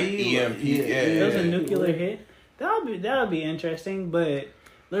of nuclear- like EMP. Yeah. It was a Yeah. nuclear hit. That would be interesting, but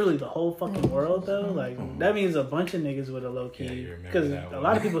literally the whole fucking world though, like that means a bunch of niggas with a low Yeah, key you remember because that a one.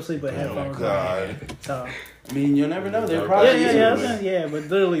 lot of people sleep with Oh headphones. on. God. So I mean, you'll never know. They're Yeah, probably yeah, but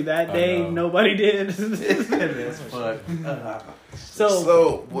literally that day nobody did. That's fucked.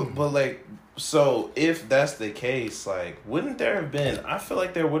 So, but like, so if that's the case, like, wouldn't there have been? I feel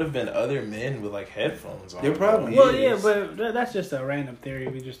like there would have been other men with like headphones on. There probably Well, is. yeah, but that's just a random theory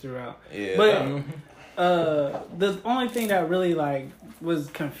we just threw out. Yeah. But the only thing that really like was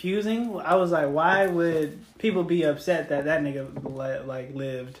confusing, I was like, why would people be upset that nigga like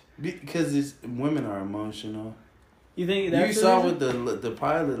lived? Because women are emotional. You think You that's the saw reason? with the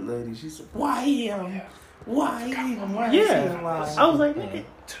pilot lady. She said, "Why him? Why him? Why is he Yeah, alive?" I was like, nigga.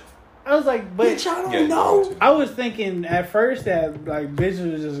 I was like, but Bitch, I don't Yeah, know. I was thinking at first that like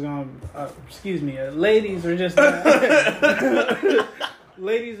bitches was just gonna, ladies were just,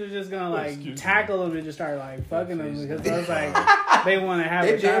 ladies were just gonna like tackle them and just start like fucking them because I was like, they want to have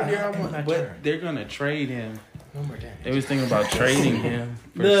They a damn near child. almost- But they're gonna trade him. They was thinking about trading him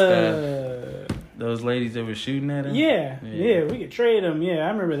for stuff. The Those ladies that were shooting at him. yeah, we could trade them. Yeah, I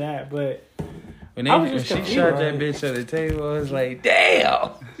remember that, but When, I was when just she confused. shot that bitch at the table, I was like,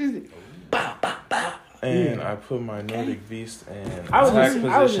 damn. And I put my Nordic Beast in I was attack just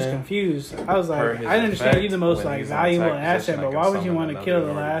position. confused. I was Per like, his I understand effect, you're the most when like he's in valuable attack asset, position, I but can why would you summon want to another kill the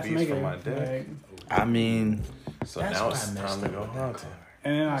Nordic last beast from nigga? my deck. Like, I mean, So That's now why it's I messed time to up go with that hunting.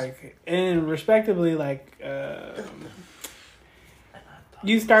 and then and respectively,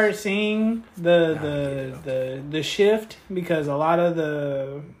 you start seeing the shift because a lot of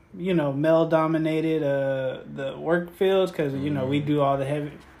the male dominated the work fields because we don't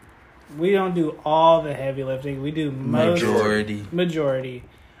do all the heavy lifting. We do majority.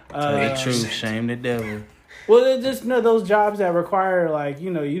 tell the truth, shame the devil. Well, it's just those jobs that require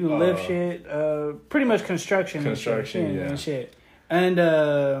you lift shit, pretty much construction and shit.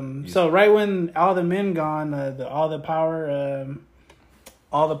 And so right when all the men gone, all the power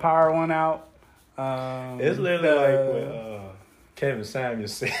went out. It's literally like what Kevin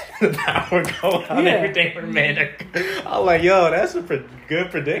Samuels said, the power go out, Yeah. everything for men. I was like, yo, that's a good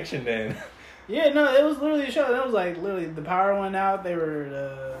prediction then. Yeah, no, it was literally a show. That was like literally the power went out. They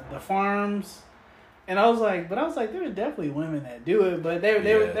were the farms, and I was like, there's definitely women that do it, but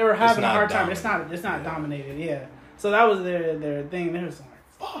they were having a hard time. It's not dominated. Yeah, so that was their thing. They was like,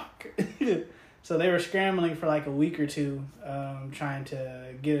 fuck. So they were scrambling for like a week or two, trying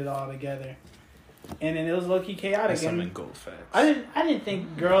to get it all together, and then it was low key chaotic. Some gold facts. I didn't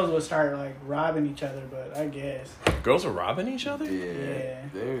think girls would start like robbing each other, but I guess Girls are robbing each other? yeah.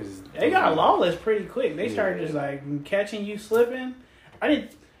 They got lawless pretty quick. They started just like catching you slipping. I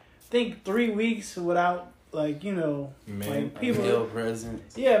didn't think 3 weeks without like like people. male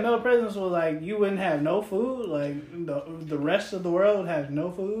presence. Yeah, male presence was like you wouldn't have no food. Like the rest of the world has no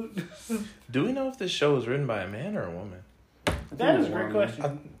food. Do we know if this show was written by a man or a woman? That is a great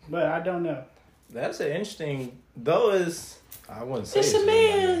question, but I don't know. That's an interesting. I wouldn't say It's a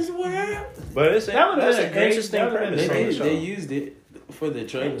man's world. but it's That would've that's been an a great- interesting that would've been premise. They used it for the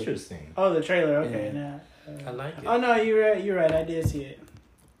trailer. Interesting. Oh, the trailer. Okay, Yeah. now. I like it. Oh no, you're right. You're right. I did see it.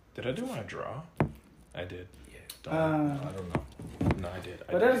 Did I do my draw? I did. I don't know. No, I did.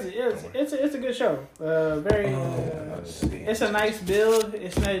 But it's a good show. Very. Let's see. It's a nice build.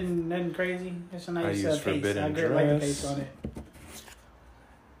 It's nothing crazy. It's a nice use pace. forbidden I like the dress. pace on it.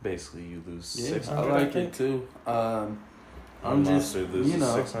 Basically, you lose Yeah, 600. I like it too. I'm just Monster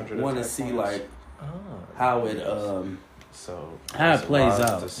loses 600 want to attack see points. like how it So How it plays Oz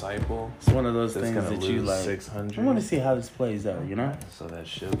out. Disciple. It's one of those That's things gonna that you lose like. 600. I want to see how this plays out. So that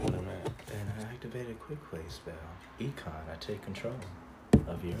should put him at. And I activated quick play spell. Econ, I take control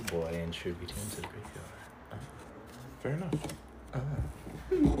of your boy and tribute him to the graveyard. Fair enough.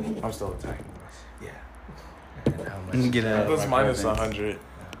 I'm still attacking this. Yeah. And how much? Get out. That's my minus presence. 100.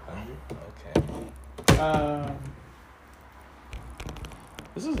 Okay.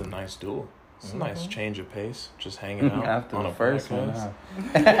 This is a nice duel. It's a nice change of pace. Just hanging out After on the a first one, podcast.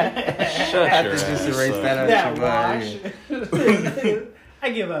 huh? Shut your Just ass erase up. that out That your mind. wash. I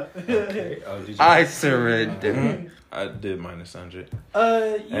give up. Okay. Oh, did you? I surrender. Mhm. I did minus 100.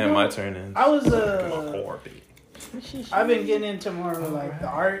 And my turn ends. I was Corby. I've been getting into more of like the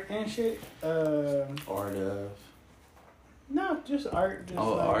art and shit. art of No, just art. Just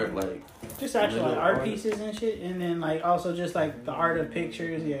art like just actual like, little art art. pieces and shit, and then like also just like the art of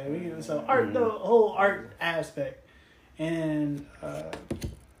pictures. Yeah, so art, the whole art aspect, and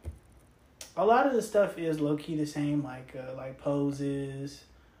a lot of the stuff is low key the same, like poses,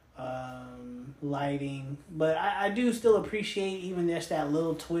 lighting. But I do still appreciate even just that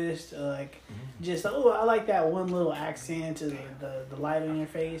little twist, like just I like that one little accent to the light on your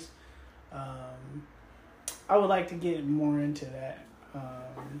face. I would like to get more into that.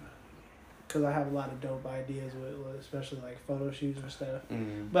 Because I have a lot of dope ideas with especially like photo shoots and stuff.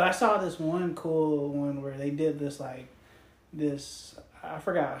 But I saw this one cool one where they did this I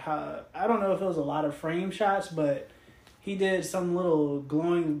forgot how, I don't know if it was a lot of frame shots, but he did some little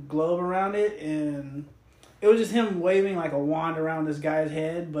glowing globe around it, and it was just him waving like a wand around this guy's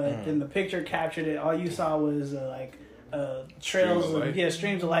head, but then the picture captured it. All you saw was trails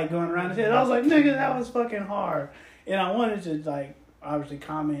streams of light going around his head. I was like, nigga, that was fucking hard. And I wanted to like obviously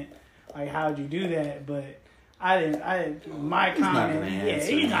comment like, how'd you do that? But I didn't. My comment,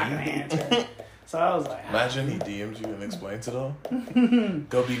 he's not gonna answer. So I was like, Imagine he DM'd you and explained it all.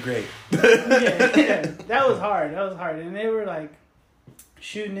 Go be great. yeah, that was hard. And they were like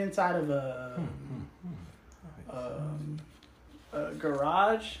shooting inside of a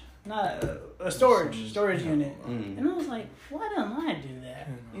garage, not a storage unit. And I was like, why don't I do that?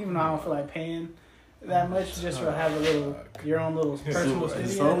 Even though I don't feel like paying that much just to have your own little personal studio.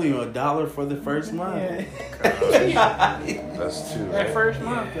 It's only $1 for the first month. Yeah. That's too That right. first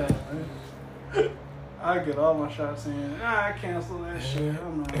month, though. I get all my shots in. I cancel that shit.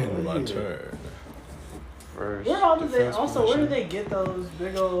 I'm not. My turn. First Where do defense they get those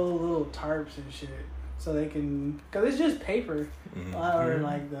big old little tarps and shit? So they can, cause it's just paper, or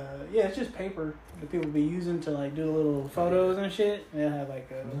like it's just paper that people be using to like do little photos and shit. They have like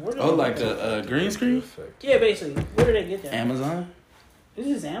a green screen? yeah, basically. Where do they get that? Amazon? Is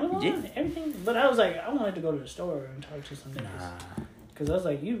this Amazon? Yeah. Everything. But I was like, I wanted to go to the store and talk to some niggas. Cause I was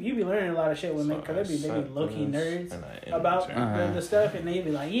like, you be learning a lot of shit when cause they be low key nerds about the stuff, and they be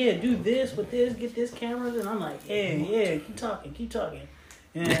like, yeah, do this with this, get this cameras, and I'm like, yeah, keep talking,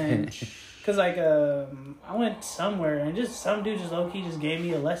 and cause like I went somewhere and just some dude just low key just gave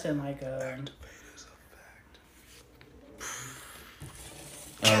me a lesson like all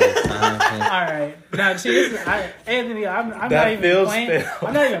right, now see, Anthony, I'm not even playing.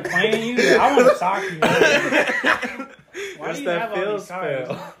 I'm not even playing you. I want to talk to you. Why do you have all these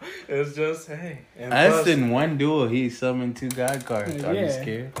cards? It's just, hey. Us in one duel, he summoned 2 god cards. Are you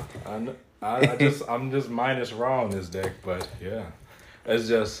scared? I'm just minus raw on this deck, but yeah, it's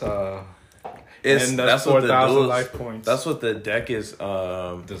just and That's that's what the 4,000 duels- life points. That's what the deck is.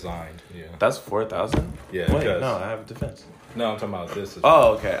 designed. Yeah. That's 4,000. Yeah, Wait, because- no, I have defense. No, I'm talking about this.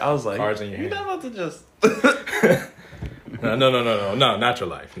 Oh, okay. I was like, Cards in your you're hand. not about to just. No, not your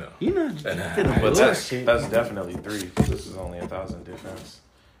life. No. You know, But that's definitely 3. This is only 1,000 defense.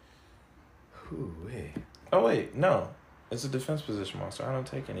 Ooh, wait. Oh wait, no, it's a defense position monster. I don't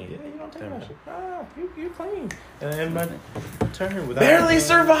take any. Yeah, you don't take damage. that shit. Ah, you clean. And my turn without Barely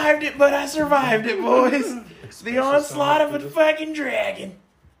survived it, but I survived it, boys. The onslaught of a fucking dragon.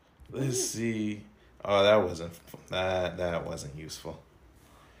 Let's see. Oh, that wasn't useful.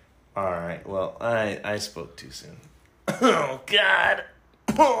 All right. Well, I spoke too soon. Oh God.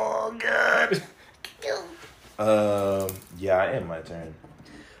 Oh God. Yeah, I end my turn.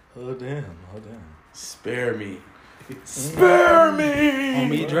 Oh damn. Spare me. Spare me.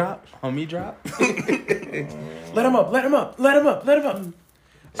 Homie drop. Let him up.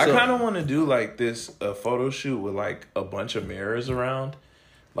 I kind of want to do like this photo shoot with like a bunch of mirrors around,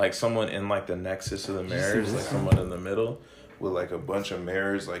 like someone in like the nexus of the mirrors, like someone in the middle with like a bunch of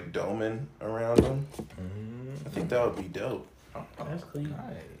mirrors like doming around them. I think that would be dope. That's clean.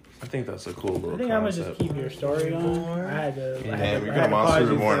 I think that's a cool little I think I'm gonna just concept. keep your story on. I had to. Damn, you're gonna monster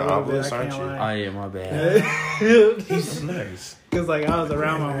reborn obelisk, aren't you? Oh yeah, my bad. He's nice. Cause like I was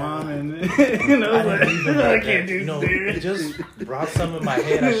around my mom and and I was like, I can't do this. Just brought some in my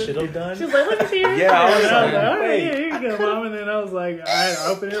head I should have done. She was like, let me see your Yeah, I was card. like, all right, yeah, here you go, mom. And then I was like, I had to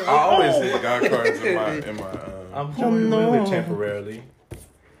open it. Like, I always oh. hit God cards in my. I'm Joey Wheeler temporarily.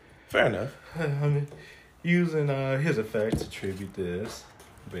 Fair enough. I'm using his effect to tribute this.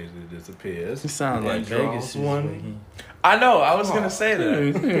 Basically disappears. It sounds like And draws Vegas one. I know. I was gonna say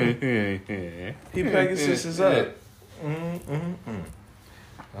that. He Pegasus is up.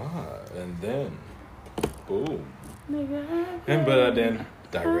 And then, boom. And but then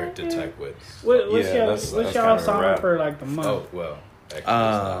direct attack with. What's Yeah, that's y'all kind of a song wrap. for like the month? Oh well. Actually, it's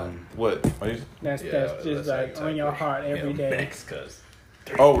not. What? What are you- That's Yeah, that's just that's like on your heart every day. Next, cause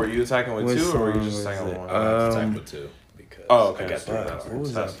Oh, were you attacking with What 2 or were you song just was attacking with it? 1? attack with 2 because Oh, okay. I got So 3,000. What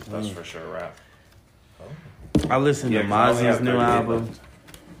was that's that? for sure a rap. I listened Yeah, to 'cause I only Mozzie's have new 38 album. left.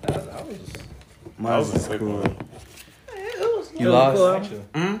 That was Mozzie's quick cool. one. You lost? Cool. actually.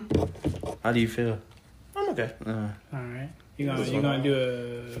 How do you feel? I'm okay. All right, you gonna do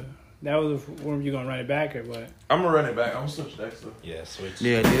a. That was when you gonna run it back or what? I'm gonna run it back. I'm gonna switch decks though. Yeah, switch.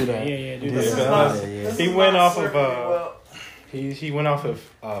 Yeah, do that. Yeah, do Yeah, that. yeah. He went off of he went off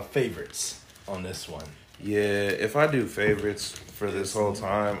of favorites on this one. Yeah, if I do favorites for this whole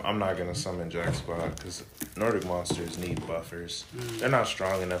time, I'm not gonna summon Jack Spot because Nordic monsters need buffers. They're not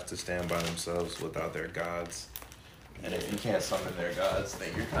strong enough to stand by themselves without their gods. And if you can't summon their gods, then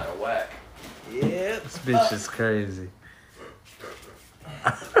you're kind of whack. Yeah. This bitch is crazy.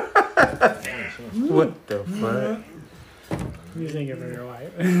 What the fuck? You thinking for your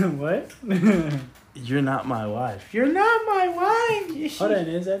wife? What? You're not my wife. You're not my wife. Hold on,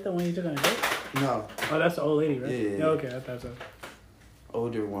 is that the one you took on a date? No, Oh, that's the old lady, right? Yeah. Okay, I thought so.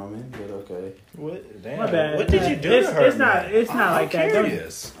 older woman, but okay. What? Damn. My bad. What did you do It's, to her? it's not. man? It's not I'm like that. Don't-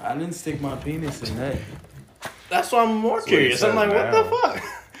 curious. I didn't stick my penis in that. That's why I'm more what he curious. I'm says like, what the now. fuck?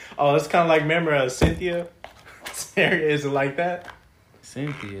 Oh, it's kind of like, remember Cynthia? Is it like that?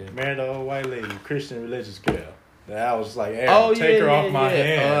 Cynthia. Married the old white lady, Christian religious girl. That I was like, hey, Oh, take her yeah, off my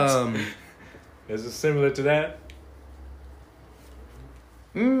hands. yeah. Is it similar to that?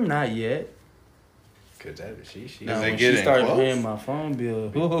 Not yet. Cause that she. Now, it when she getting started close? paying my phone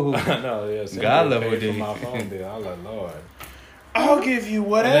bill, ooh, No, yeah. Cynthia God level paid for did. my phone bill. I was like, Lord. I'll give you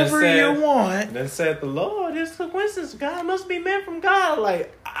whatever And you want. And then said the Lord, it's the coincidence. God must be meant from God.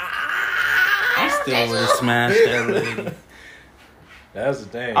 Like, I still would have smashed that lady. that's the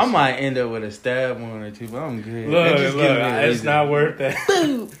thing. I might end up with a stab one or two, but I'm good. Look, Just give me a it's reason. not worth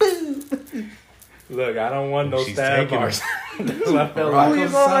that. Look, I don't want no She's stab taking marks. That's what I felt like. Who you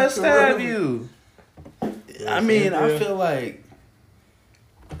gonna let stab you? I mean, I Cynthia. feel like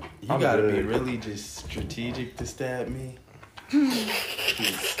you I'm gotta be good. really just strategic to stab me.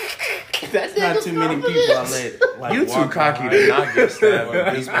 That's not too many people I let. Like, You too walk cocky behind to not get stabbed me,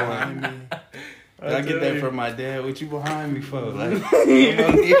 at this behind point. me. Did I get that from my dad? What you behind me for? Like,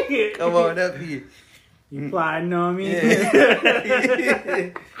 come on up here. You plotting on me? Yeah.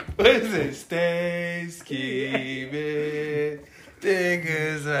 What is it? Stay scheming.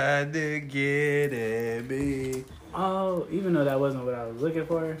 Niggas had to get at me. Oh, even though that wasn't what I was looking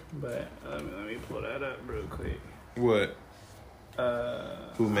for, but let me pull that up real quick. What?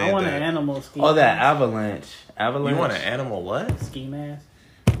 Who made I want that? an animal ski. Oh, that mask. avalanche. Avalanche. You want an animal what? ski mask.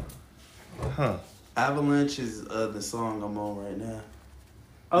 Huh. Avalanche is the song I'm on right now.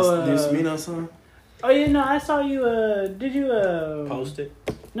 Oh, this Smino song. Oh yeah, no, I saw you. Did you Post it.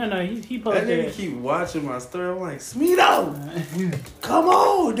 No, he That posted. nigga keep watching my story. I'm like, Smino, come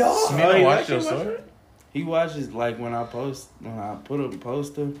on, dog. Smino watch your story? He watches like when I post him.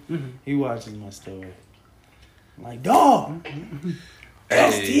 Mm-hmm. He watches my story. I'm like, dog,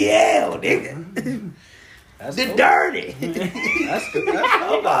 STL, nigga, That's the cool. dirty. That's good. That's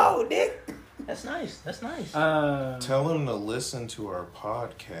Come on, nigga. That's nice. That's nice. Tell him to listen to our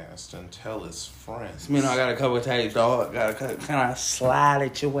podcast and tell his friends. Smino, I got a couple of tapes, dog. Can I slide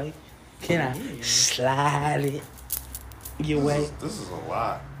it your way? Can I slide it your way? This is a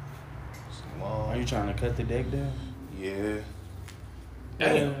lot. It's long. Are you trying to cut the deck down? Yeah.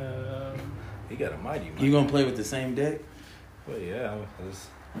 He got a mighty. You gonna play with the same deck? Well, yeah. It's,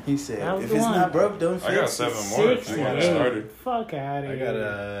 He said, That was if the it's one. not broke, don't fix I got it. 7 more. I got it started. Fuck out of I here.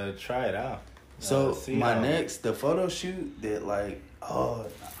 gotta try it out. So See my how- the photo shoot that like,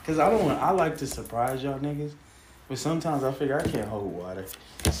 cause I like to surprise y'all niggas, but sometimes I figure I can't hold water.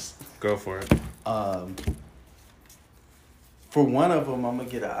 Go for it. For one of them, I'm gonna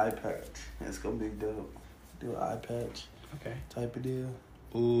get an eye patch. It's gonna be dope. Do an eye patch Okay. type of deal.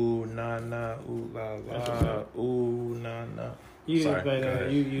 Ooh, nah, nah, ooh, la, la, ooh, nah, nah. You, Sorry, but go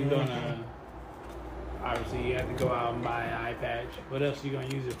ahead. you gonna obviously you have to go out and buy an eye patch. What else you gonna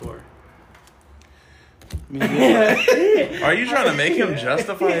use it for? Are you trying to make him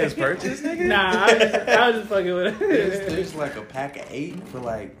justify his purchase, nigga? Nah, I was just fucking with it. There's like a pack of 8 for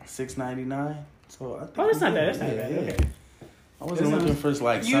like $6.99. So I think Oh, that's not bad. That's yeah, not bad. yeah. Okay. I wasn't That's looking not- for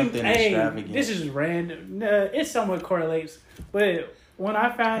like something extravagant. This is random. It somewhat correlates, but when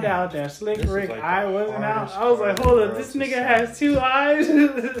I found out that Slick This is Rick like the eye wasn't out, hardest I was like, part hold of up, the this world nigga to has 2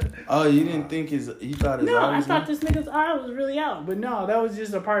 eyes. Oh, you didn't think you thought his No, eye I was thought out? this nigga's eye was really out, but no, that was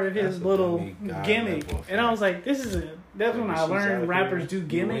just a part of his That's a little dummy guy gimmick. level And I was like, that's when I learned rappers do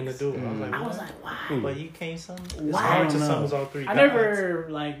gimmicks. I was like, Why? but you can't summon. It's Why? hard to I don't summon know. all 3 I gods. never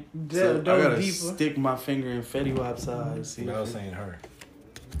like So I dove gotta deeper. stick my finger in Fetty Wap's eye. See, But I was saying her.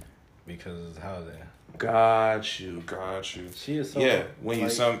 Because how's that? Got you. She is so. Yeah, when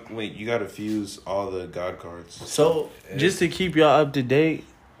like, you gotta fuse all the god cards. So just to keep y'all up to date,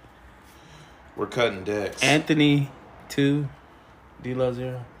 We're cutting decks. Anthony 2, D-Lo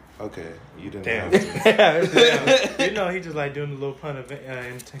 0. Okay, you didn't Damn. have to. You know, he just like doing the little pun of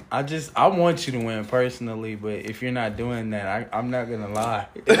I want you to win personally, but if you're not doing that, I'm not gonna lie.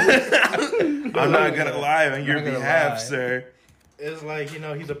 I'm not gonna lie on your I'm not gonna behalf, lie. sir. It's like,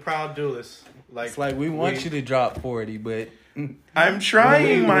 he's a proud duelist. Like, It's like we want you to drop 40, but I'm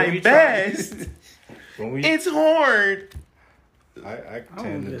trying my we best. when we, It's hard. I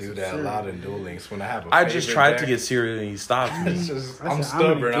tend to do that a lot in duel links when I have a I just favorite tried deck. to get cereal and he stopped me. It's just, I I'm said, I'm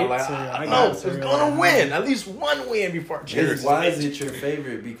gonna stubborn. I'm get like, cereal. I no, got it's cereal. gonna win. At least one win before I cheers. why is it your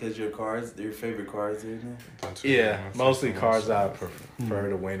favorite? Because your favorite cards are in there? Yeah, mostly cards I prefer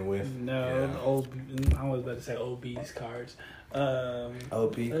to win with. No, Yeah. I was about to say OB's cards.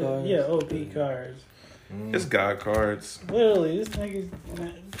 OP cards? Yeah, OP cards. It's God cards. Literally, this nigga.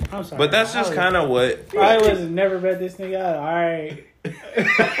 I'm sorry. But that's just kind of what. I was never bet this nigga out. All right.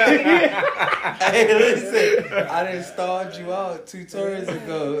 Hey, listen, I done stalled you out 2 turns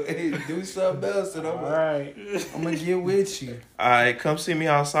ago. Hey, do something else, and All right. I'm gonna get with you. Alright, come see me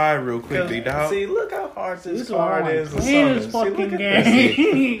outside real quickly, dog. See, look how hard this This card one is. to clean as summon. See, fucking look at this.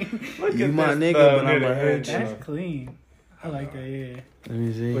 game. Look You at my this nigga, thug but I'ma nigga hurt head. you. That's clean. I like that. Yeah. Let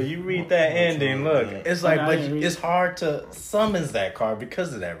me see. When you read that ending, look, it's like, I but didn't read it's hard to summons that card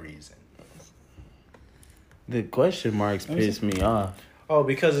because of that reason. The question marks piss me off. Oh,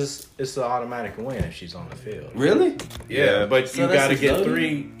 because it's an automatic win if she's on the field. Really? Yeah, but So you that's gotta a get loading?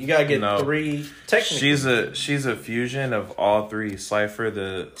 3. You gotta get No. 3. Technically, She's a fusion of all 3: Slifer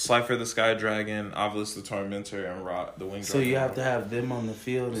the Sky Dragon, Obelisk the Tormentor, and Rot the Winged So you Dragon. have to have them on the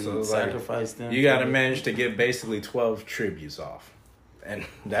field and So, like, sacrifice them? you gotta manage to get basically 12 tributes off, and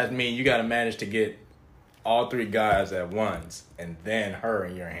that means you gotta manage to get all 3 guys at once, and then her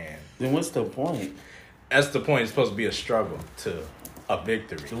in your hand. Then what's the point? That's the point. It's supposed to be a struggle to a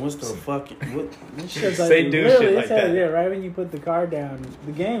victory. Then what's the fucking... What Because They do literally, shit it like says, that. Yeah, right when you put the card down,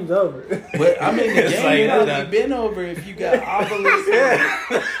 the game's over. But I mean, the It's game like had that. already been over if you got Obelisk.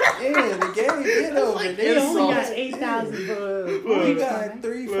 Yeah, the game been over. They only got 8,000 for You got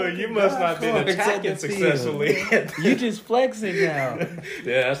 3 Look, fucking you must not God been cards attacking on the field. successfully. You just flexing now.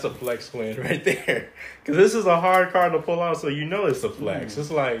 Yeah, that's a flex win right there. Because this is a hard card to pull out, so you know it's a flex. It's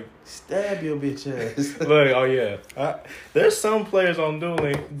like, Stab your bitch ass. look, oh yeah. There's some players on Duel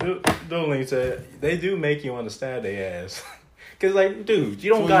Links that they do make you understand their ass. Cause like, dude, you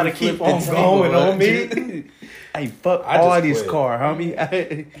don't gotta keep on going on me. Hey, fuck I all just this quit. car, homie.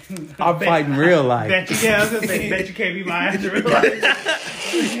 I'm fighting real life. Bet you can't. I was gonna say, bet you can't be my ass in real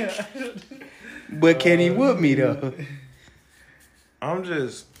life. But can he whoop me though? I'm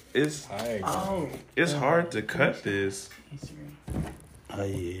just. It's hard to cut this. Oh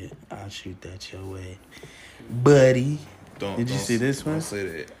yeah, I'll shoot that your way, buddy. Did you see this one? Don't say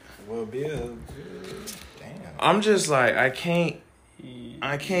that. Well, Bill, damn. I'm just like I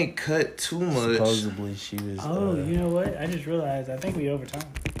can't cut too much. Supposedly she was. Oh, you know what? I just realized. I think we overtime.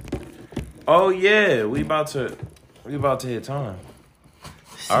 Oh yeah, we about to hit time.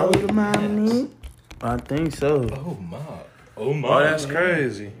 So the minute. I think so. Oh my. Oh, that's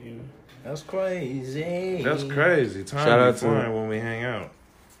crazy. That's crazy. That's crazy. Time Shout be out to flying when we hang out.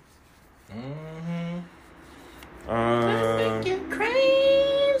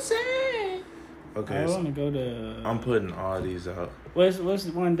 Okay, I so want to go to. I'm putting all these out What's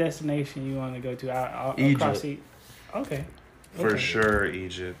one destination you want to go to? Across Egypt. Okay. for sure.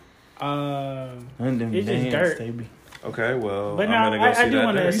 Egypt. It's just dirt. Baby. Okay, well, But I'm no, gonna go see I do that.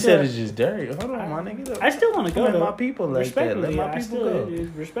 wanna- there. You said it's just dirt. Hold on, my nigga. I still want to go Let to my people like that. Let respectfully. my people go.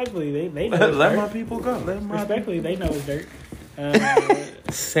 Respectfully, they know it's Let dirt. my people go. Let my Respectfully, they know it's dirt.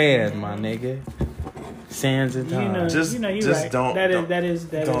 Sand, my nigga. Sands and time. You Just right. don't- That don't is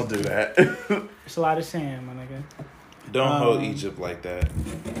Don't do that. It's a lot of sand, my nigga. Don't hold Egypt like that.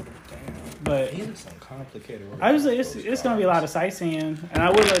 But It's some complicated work. I was like, it's gonna be a lot of sightseeing, and I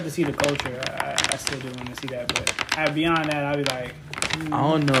would love to see the culture. I still do want to see that, but beyond that, I'll be like, I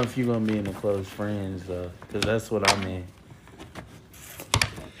don't know if you're gonna be in the close friends though, because that's what I mean.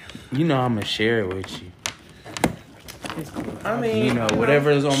 You know, I'm gonna share it with you. I mean, You know, whatever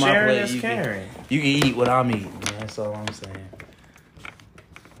is on my sharing plate, is caring. you can eat what I'm eating. That's all I'm saying.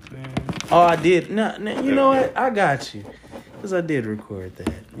 man, Oh, I did. No, you know what? I got you, because I did record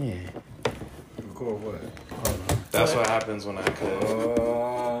that. Yeah. Record what? That's what happens when I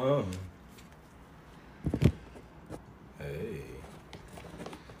cut. Hey.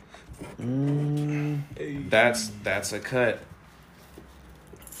 That's a cut.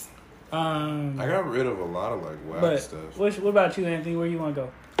 I got rid of a lot of like whack but stuff. what about you, Anthony? Where you want to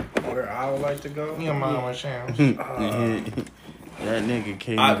go? Where I would like to go? Me and Mama Shams. That nigga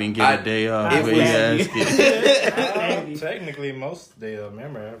can't I- even get a day off. I- The way you ask it. Technically, most days,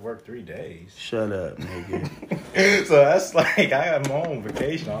 remember, I work 3 days. Shut up, nigga. So that's like, I have my own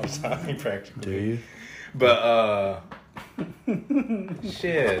vacation all the time, practically. Do you? But,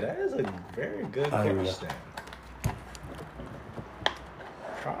 shit, that is a very good I love- question.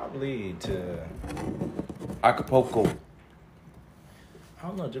 Probably to, Acapulco. I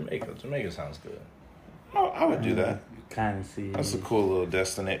don't know, Jamaica. Jamaica sounds good. Oh, I would do that. Kind of see. That's a cool little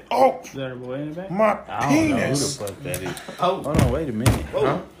destination. Oh, Is that a boy in the back? my I don't know who the penis. fuck that is. Oh. Hold on, wait a minute.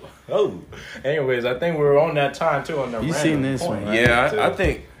 Oh. Oh. Anyways, I think we're on that time, too, on the You random seen this point, one, right? Yeah,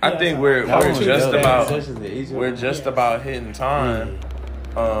 I think we're just about hitting time.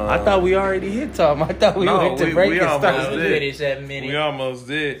 I thought we already hit time. I thought we went to break and almost started. did. We almost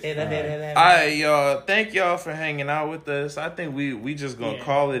did. Alright, y'all. Thank y'all for hanging out with us. I think we just gonna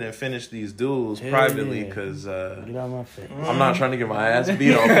call it and finish these duels Hell privately yeah. because Get out my face. I'm not trying to get my ass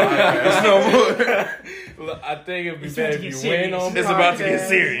beat on podcast no more. I think it'd be It's better about to if get you win serious. on It's about to get podcast.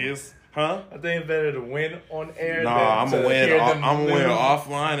 serious. Huh? I think it's better to win on air. Nah, than I'm to gonna win. hear them I'm gonna win lose.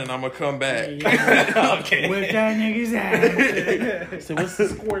 offline, and I'm gonna come back. Okay. Whip that nigga's ass. So what's the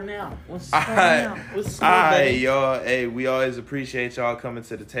score now? What's the score Alright, now? What's the score, alright, baby? y'all. Hey, we always appreciate y'all coming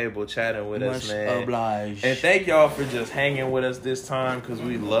to the table, chatting with us, Much man. obliged. And thank y'all for just hanging with us this time because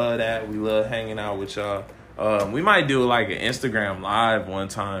we love that. We love hanging out with y'all. We might do like an Instagram live one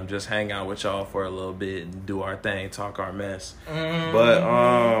time, just hang out with y'all for a little bit and do our thing, talk our mess.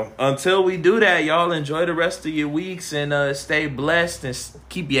 But until we do that, y'all enjoy the rest of your weeks and stay blessed and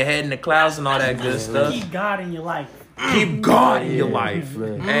keep your head in the clouds and all that good stuff. Keep God in your life. Keep God in your Yeah, life.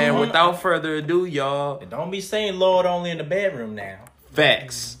 look. And without further ado, y'all, And don't be saying Lord only in the bedroom now.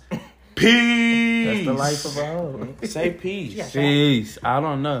 facts. Peace. That's the life of a hoe. Say peace. Peace. I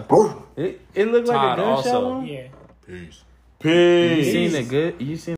don't know. It looked like Todd a gunshot also. one. Yeah. Peace. You seen the good? You seen